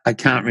I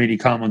can't really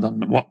comment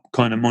on what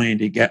kind of money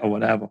they get or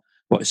whatever.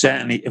 But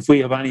certainly, if we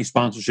have any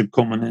sponsorship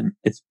coming in,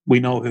 we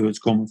know who it's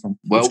coming from.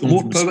 Well,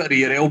 more power to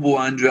your elbow,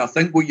 Andrew. I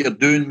think what you're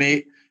doing,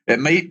 mate, it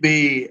might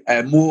be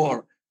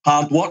more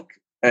hard work.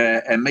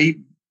 It might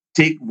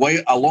take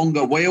a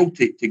longer while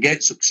to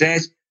get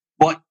success.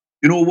 But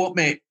you know what,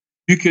 mate?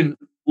 You can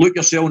look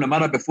yourself in the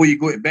mirror before you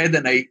go to bed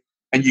at night,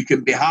 and you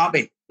can be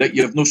happy that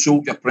you have not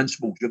sold your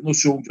principles, you have not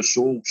sold your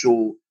soul.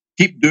 So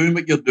keep doing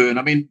what you're doing.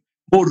 I mean,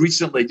 more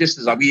recently, just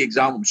as a wee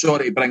example, I'm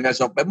sorry to bring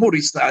this up, but more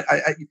recently,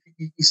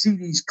 you see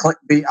these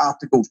clickbait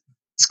articles.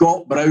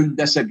 Scott Brown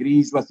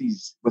disagrees with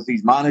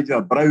his manager.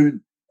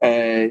 Brown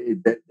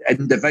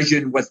in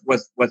division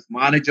with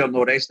manager and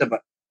all the rest of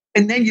it.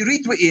 And then you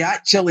read what he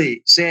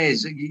actually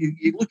says.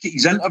 You look at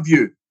his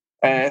interview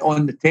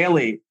on the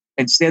telly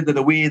instead of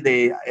the way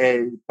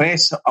the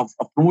press have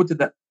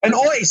promoted it. And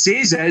all he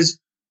says is,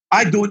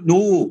 I don't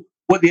know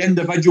what the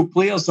individual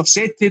players have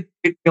said to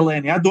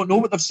Lenny. I don't know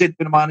what they've said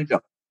to the manager.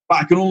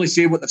 But I can only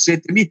say what they've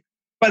said to me.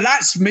 But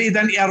that's made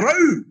into a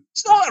row.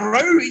 It's not a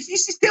row.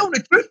 He's telling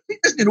the truth. He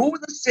doesn't know what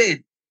they've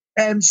said.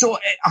 So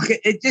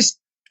it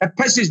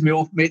pisses me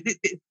off, mate.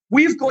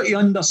 We've got to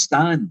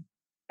understand.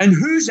 And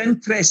whose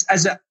interest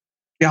is it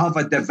to have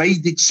a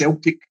divided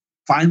Celtic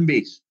fan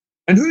base?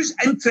 And whose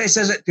interest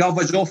is it to have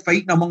us all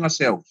fighting among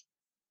ourselves?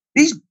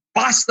 These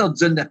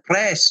bastards in the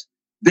press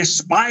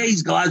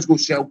despise Glasgow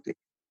Celtic.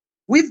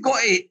 We've got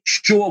to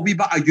show a wee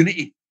bit of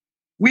unity.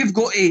 We've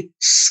got to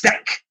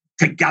stick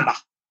together.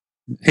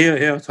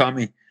 Here,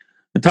 Tommy.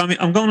 And Tommy,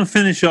 I'm going to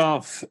finish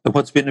off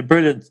what's been a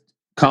brilliant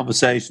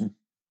conversation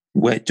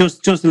with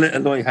just a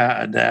little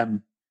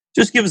lighthearted.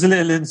 Just give us a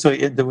little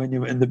insight into when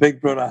you were in the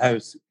Big Brother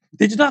house.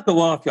 Did you not go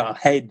off your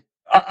head?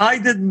 I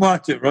didn't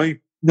watch it,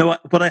 right? No,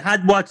 but I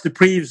had watched it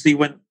previously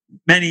when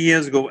many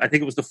years ago. I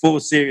think it was the full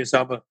series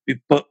of it.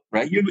 But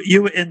right.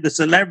 you were in the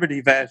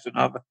celebrity version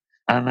of it,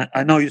 and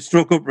I know you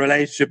struck up a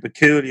relationship with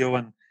Coolio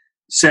and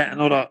certain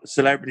other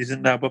celebrities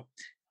in there. But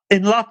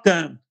in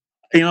lockdown,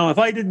 you know, if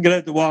I didn't get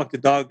out to walk the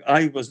dog,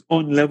 I was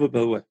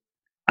unlivable with.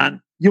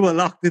 And you were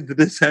locked into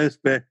this house,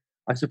 but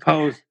I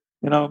suppose,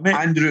 you know,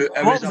 Andrew,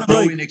 it was a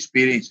brilliant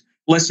experience.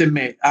 Listen,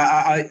 mate,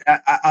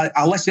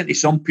 I listen to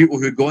some people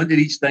who go into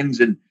these things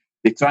and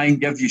they try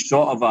and give you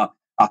sort of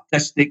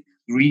artistic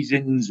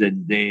reasons,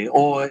 and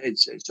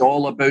it's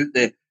all about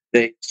the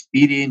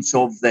experience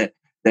of the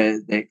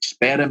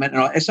experiment.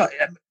 And all.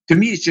 To to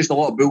me, it's just a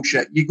lot of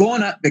bullshit. You go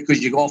on it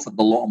because you got offered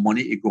a lot of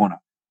money to go on it.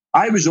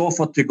 I was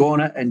offered to go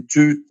on it in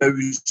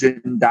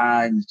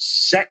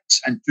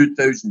 2006 and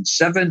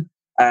 2007.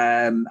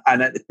 And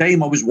at the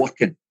time I was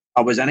working.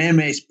 I was an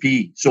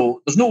MSP.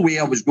 So there's no way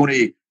I was going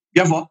to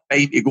give up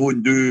time to go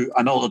and do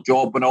another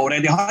job when I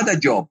already had a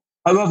job.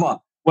 However,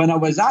 when I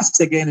was asked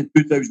again in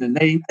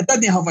 2009, I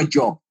didn't have a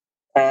job.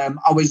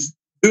 I was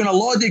doing a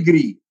law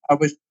degree. I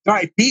was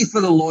trying to pay for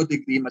the law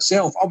degree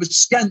myself. I was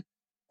skint.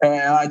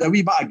 I had a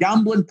wee bit of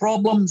gambling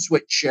problems,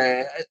 which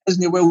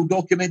isn't well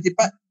documented.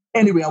 But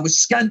anyway, I was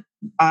skint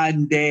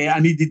and I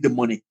needed the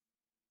money.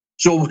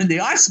 So when they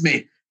asked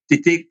me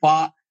to take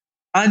part,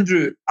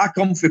 Andrew, I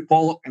come from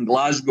Pollok in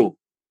Glasgow.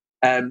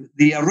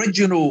 The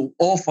original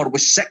offer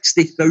was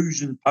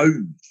 £60,000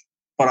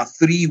 for a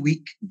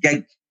 3-week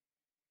gig.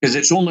 Because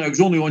I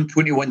was only on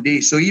 21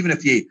 days. So even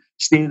if you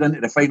stayed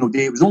into the final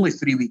day, it was only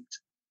 3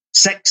 weeks.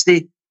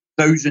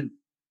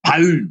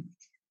 £60,000,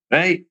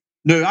 right?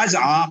 Now, as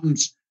it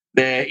happens,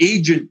 the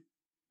agent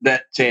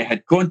that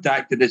had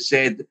contacted us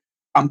said,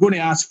 I'm going to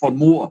ask for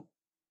more.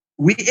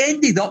 We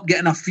ended up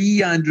getting a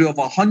fee, Andrew, of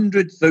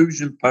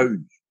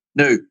 £100,000.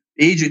 Now, the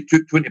agent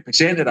took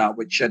 20% of that,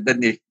 which I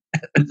didn't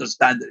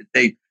understand at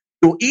the time.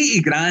 So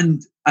 80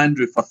 grand,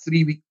 Andrew, for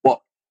 3-week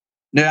work.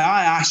 Now,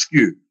 I ask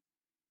you,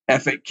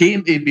 if it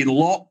came to be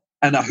locked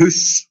in a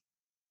house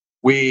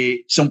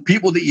with some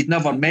people that you'd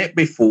never met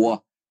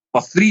before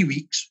for 3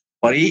 weeks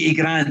for 80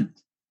 grand,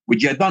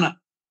 would you have done it?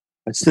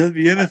 I'd still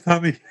be in it,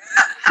 Tommy.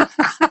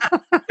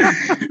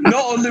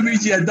 Not only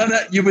would you have done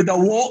it, you would have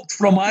walked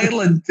from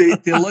Ireland to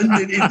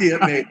London,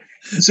 idiot, mate.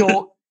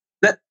 So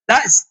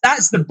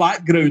that's the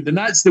background, and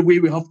that's the way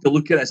we have to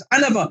look at this.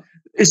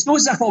 It's not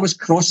as if I was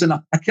crossing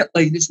a picket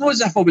line. It's not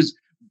as if I was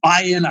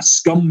buying a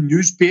scum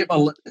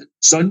newspaper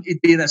son to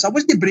do this. I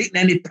wasn't breaking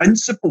any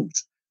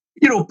principles.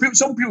 You know,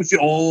 some people say,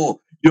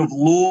 oh, you've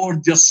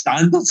lowered your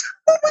standards.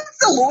 What's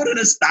the lowering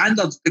of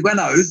standards to go in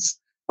a house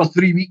for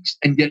 3 weeks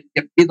and get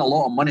paid a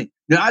lot of money?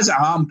 Now, as it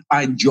happened,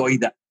 I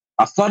enjoyed it.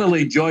 I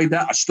thoroughly enjoyed it.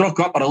 I struck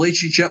up a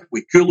relationship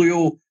with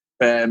Coolio,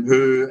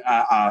 who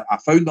I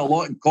found a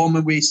lot in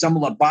common with,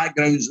 similar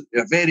backgrounds,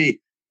 a very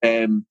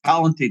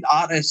talented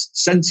artist.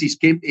 Since he's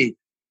came to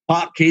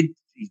Parkhead,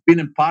 he's been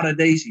in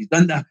Paradise. He's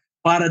done the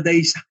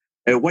Paradise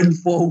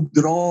windfall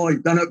draw.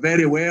 He's done it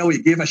very well.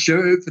 He gave a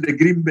shout out for the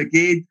Green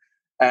Brigade.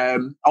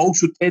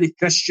 Also, Terry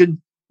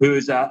Christian,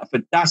 who's a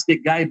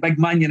fantastic guy, big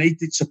Man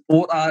United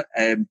supporter.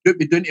 Took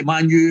me down to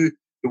Man U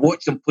to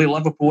watch them play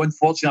Liverpool.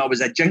 Unfortunately, I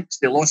was a jinx.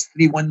 They lost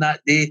 3-1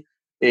 that day.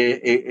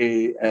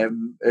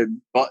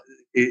 But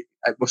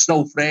we're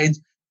still friends.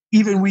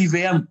 Even wee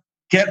Vern,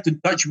 kept in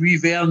touch with wee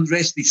Vern,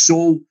 rest his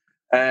soul.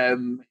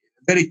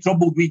 Very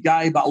troubled wee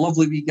guy, but a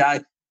lovely wee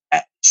guy.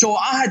 So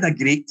I had a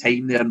great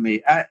time there,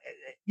 mate.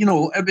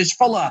 It was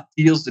full of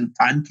tears and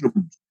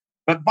tantrums,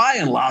 but by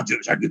and large, it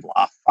was a good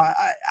laugh.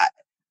 I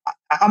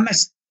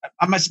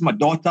miss my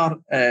daughter,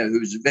 who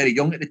was very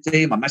young at the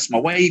time. I miss my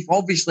wife.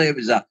 Obviously, it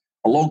was a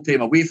long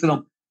time away from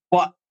them.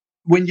 But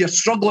when you're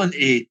struggling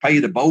to pay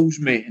the bills,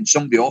 mate, and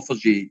somebody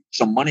offers you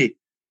some money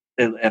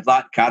of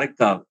that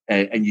character,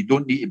 and you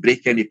don't need to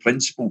break any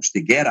principles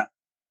to get it,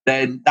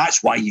 then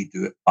that's why you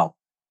do it, pal.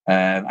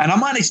 And I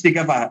managed to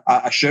give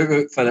a shout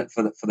out for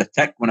the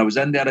tick when I was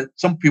in there.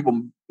 Some people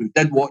who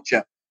did watch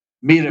it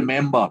may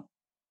remember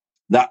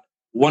that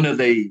one of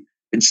the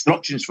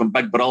instructions from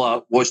Big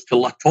Brother was to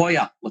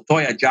Latoya.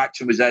 Latoya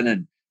Jackson was in,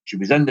 and she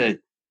was in the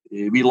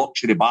wee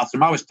luxury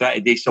bathroom. I was trying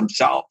to do some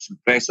sit-ups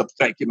and press-ups,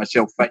 trying to keep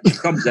myself fit. She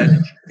comes in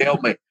and she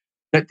tell me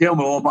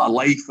all about her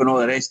life and all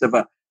the rest of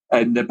it.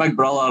 And the Big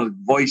Brother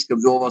voice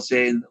comes over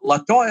saying,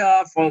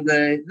 Latoya, for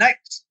the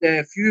next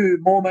few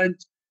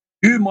moments,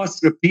 you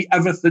must repeat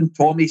everything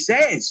Tommy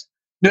says.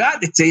 Now,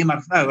 at the time,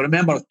 I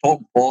remember I was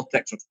talking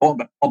politics, I was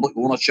talking about public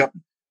ownership,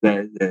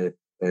 the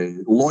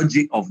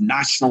logic of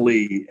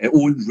nationally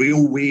owned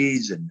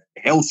railways and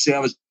health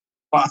service.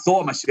 But I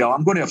thought to myself,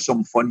 I'm going to have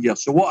some fun here.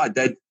 So what I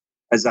did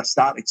is I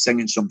started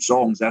singing some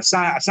songs. I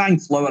sang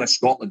Flower of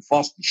Scotland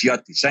first, and she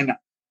had to sing it.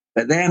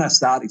 But then I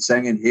started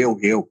singing Hail,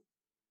 Hail.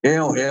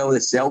 Hail, Hail,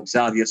 the Celts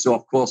are here. So,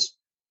 of course,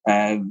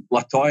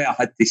 Latoya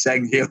had to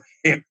sing Hail,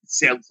 Hail, the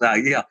Celts are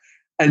here.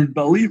 And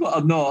believe it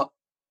or not,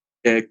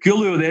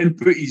 Coolio then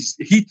put his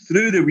heat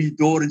through the wee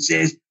door and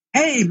says,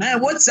 hey, man,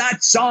 what's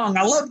that song?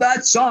 I love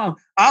that song.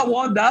 I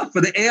want that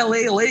for the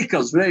LA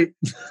Lakers, right?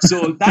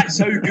 So that's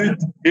how good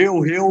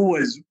Hail, Hail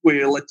was with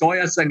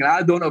Latoya singing.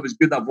 I don't have as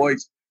good a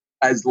voice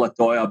as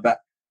Latoya,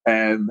 but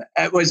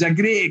it was a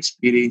great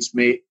experience,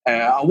 mate.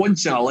 A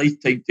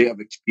once-in-a-lifetime type of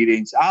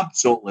experience.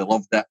 Absolutely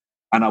loved it,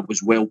 and I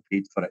was well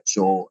paid for it.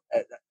 So,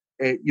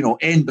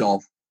 end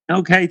of.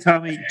 Okay,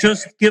 Tommy,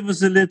 just give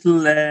us a little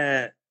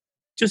update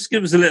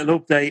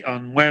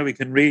on where we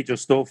can read your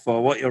stuff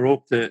or what you're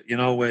up to,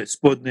 with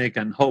Sputnik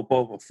and Hope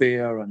Over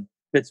Fear and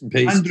bits and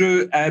pieces.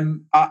 Andrew,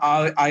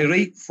 I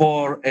write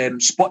for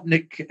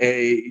Sputnik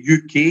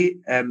UK.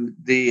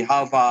 They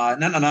have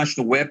an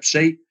international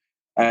website.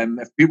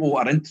 If people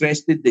are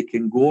interested, they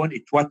can go onto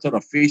Twitter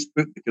or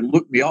Facebook. They can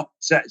look me up,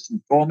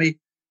 Citizen Tommy.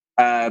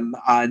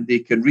 and they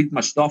can read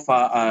my stuff.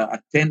 I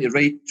tend to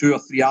write 2 or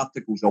 3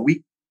 articles a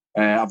week.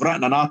 I've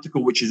written an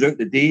article which is out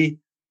today,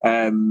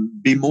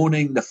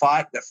 bemoaning the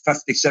fact that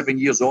 57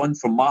 years on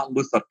from Martin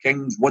Luther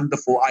King's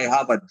wonderful I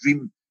Have a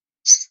Dream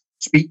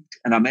speech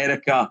in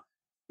America,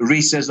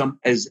 racism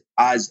is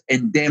as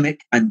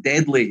endemic and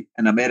deadly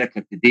in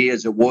America today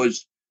as it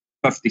was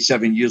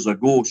 57 years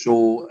ago.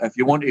 So if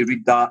you want to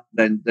read that,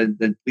 then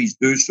please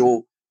do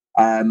so.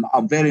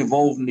 I'm very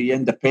involved in the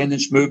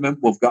independence movement.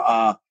 We've got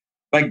a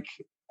big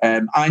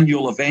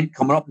annual event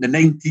coming up on the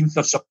 19th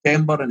of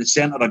September in the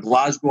centre of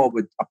Glasgow. I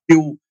would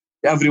appeal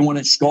to everyone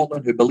in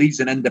Scotland who believes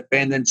in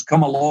independence,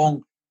 come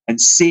along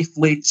and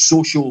safely,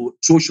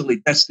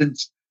 socially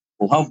distance.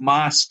 We'll have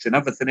masks and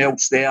everything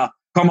else there.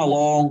 Come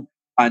along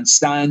and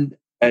stand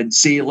and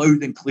say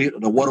loud and clear to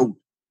the world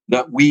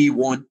that we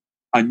want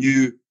a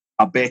new,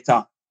 a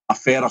better, a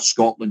fairer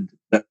Scotland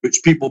that puts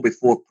people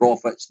before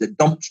profits, that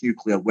dumps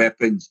nuclear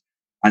weapons,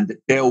 and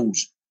that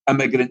tells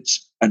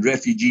immigrants and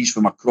refugees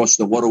from across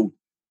the world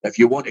that if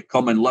you want to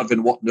come and live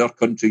and work in our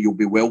country, you'll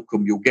be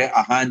welcome. You'll get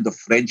a hand of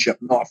friendship,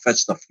 not a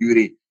fist of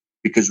fury,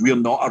 because we're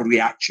not a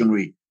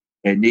reactionary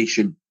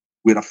nation.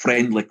 We're a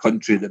friendly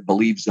country that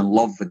believes in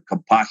love and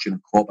compassion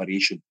and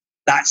cooperation.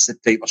 That's the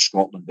type of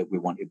Scotland that we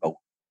want to build.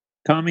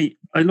 Tommy,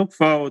 I look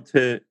forward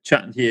to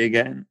chatting to you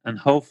again, and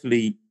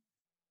hopefully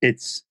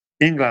it's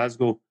in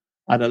Glasgow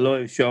at a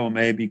live show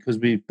maybe, because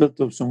we've built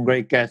up some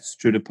great guests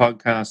through the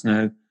podcast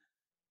now.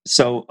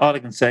 So all I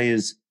can say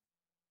is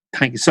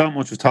thank you so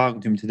much for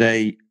talking to me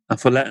today and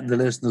for letting the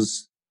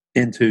listeners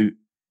into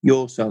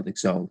your Celtic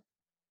soul.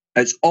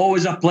 It's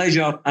always a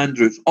pleasure,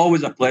 Andrew. It's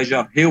always a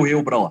pleasure. Hail,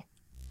 hail, brother.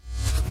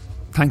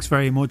 Thanks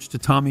very much to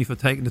Tommy for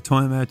taking the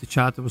time out to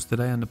chat to us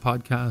today on the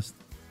podcast.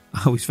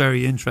 Always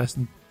very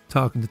interesting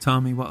talking to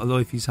Tommy, what a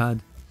life he's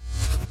had.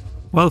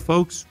 Well,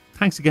 folks,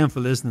 thanks again for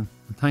listening,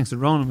 and thanks to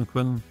Ronan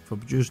McQuillan for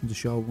producing the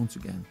show once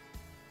again.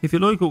 If you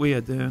like what we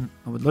are doing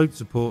and would like to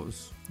support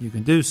us, you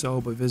can do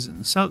so by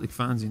visiting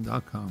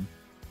CelticFanzine.com,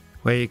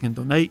 where you can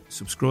donate,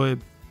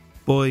 subscribe,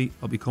 buy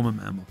or become a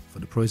member for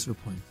the price of a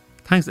pint.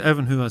 Thanks to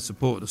everyone who has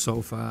supported us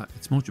so far,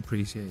 it's much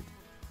appreciated.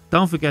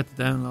 Don't forget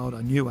to download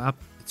our new app,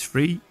 it's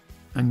free,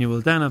 and you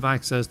will then have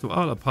access to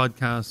all our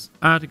podcasts,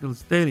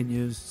 articles, daily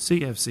news,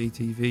 CFC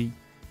TV,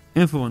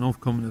 info on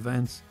upcoming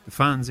events, the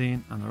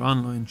fanzine and our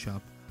online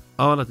shop,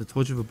 all at the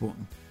touch of a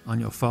button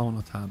on your phone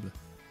or tablet.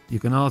 You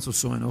can also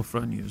sign up for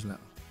our newsletter.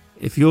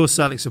 If your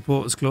Celtic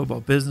Supporters Club or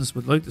business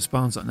would like to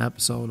sponsor an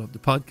episode of the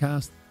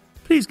podcast,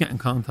 please get in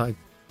contact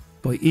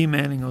by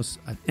emailing us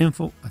at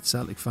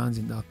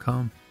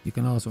info@celticfanzine.com. You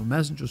can also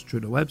message us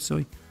through the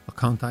website or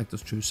contact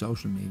us through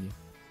social media.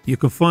 You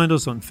can find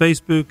us on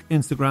Facebook,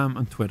 Instagram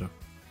and Twitter.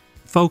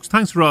 Folks,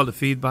 thanks for all the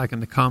feedback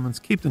and the comments.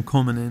 Keep them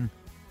coming in.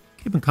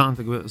 Keep in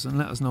contact with us and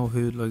let us know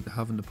who you'd like to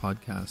have on the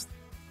podcast.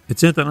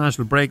 It's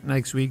international break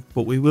next week,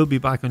 but we will be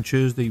back on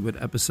Tuesday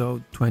with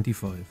episode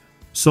 25.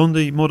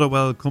 Sunday,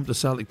 Motherwell come to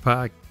Celtic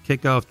Park,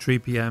 kick off 3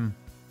 p.m.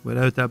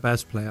 without their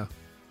best player,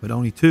 with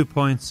only 2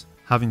 points,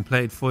 having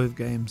played 5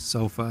 games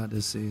so far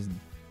this season.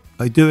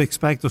 I do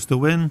expect us to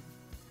win,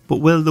 but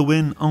will the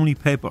win only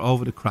paper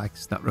over the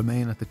cracks that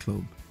remain at the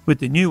club? With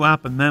the new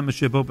app and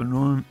membership up and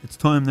running, it's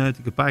time now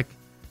to get back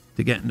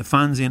to getting the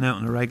fanzine out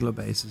on a regular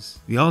basis.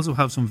 We also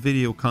have some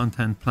video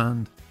content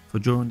planned for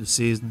during the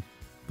season,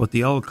 but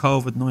the old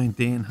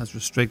COVID-19 has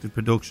restricted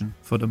production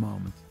for the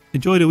moment.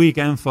 Enjoy the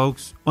weekend,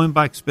 folks. I'm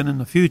back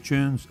spinning a few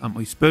tunes at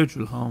my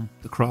spiritual home,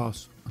 The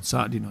Cross, on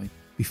Saturday night,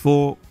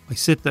 before I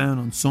sit down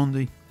on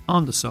Sunday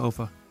on the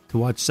sofa to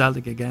watch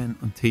Celtic again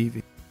on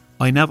TV.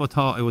 I never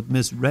thought I would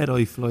miss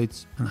red-eye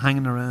flights and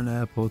hanging around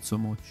airports so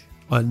much.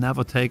 I'll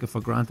never take it for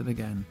granted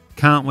again.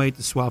 Can't wait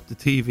to swap the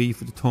TV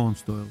for the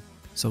turnstile.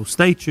 So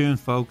stay tuned,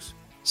 folks.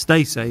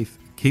 Stay safe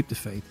and keep the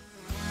faith.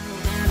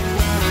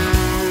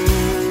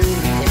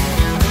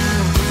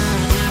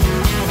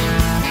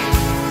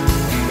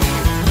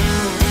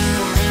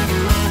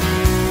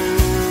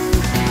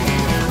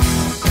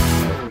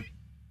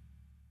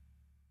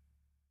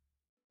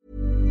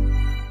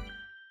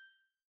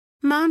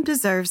 Mom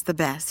deserves the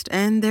best,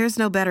 and there's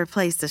no better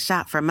place to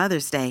shop for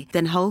Mother's Day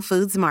than Whole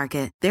Foods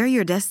Market. They're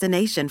your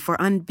destination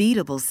for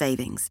unbeatable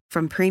savings,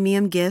 from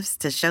premium gifts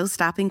to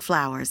show-stopping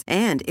flowers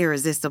and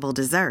irresistible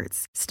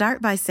desserts.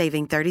 Start by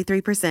saving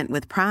 33%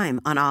 with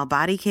Prime on all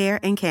body care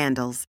and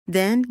candles.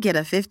 Then get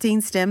a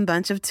 15-stem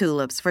bunch of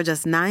tulips for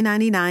just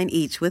 $9.99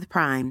 each with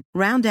Prime.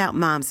 Round out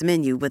Mom's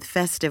menu with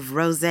festive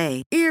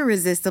rosé,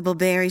 irresistible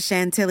berry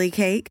chantilly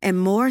cake, and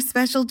more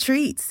special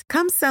treats.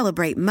 Come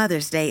celebrate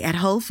Mother's Day at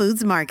Whole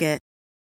Foods Market.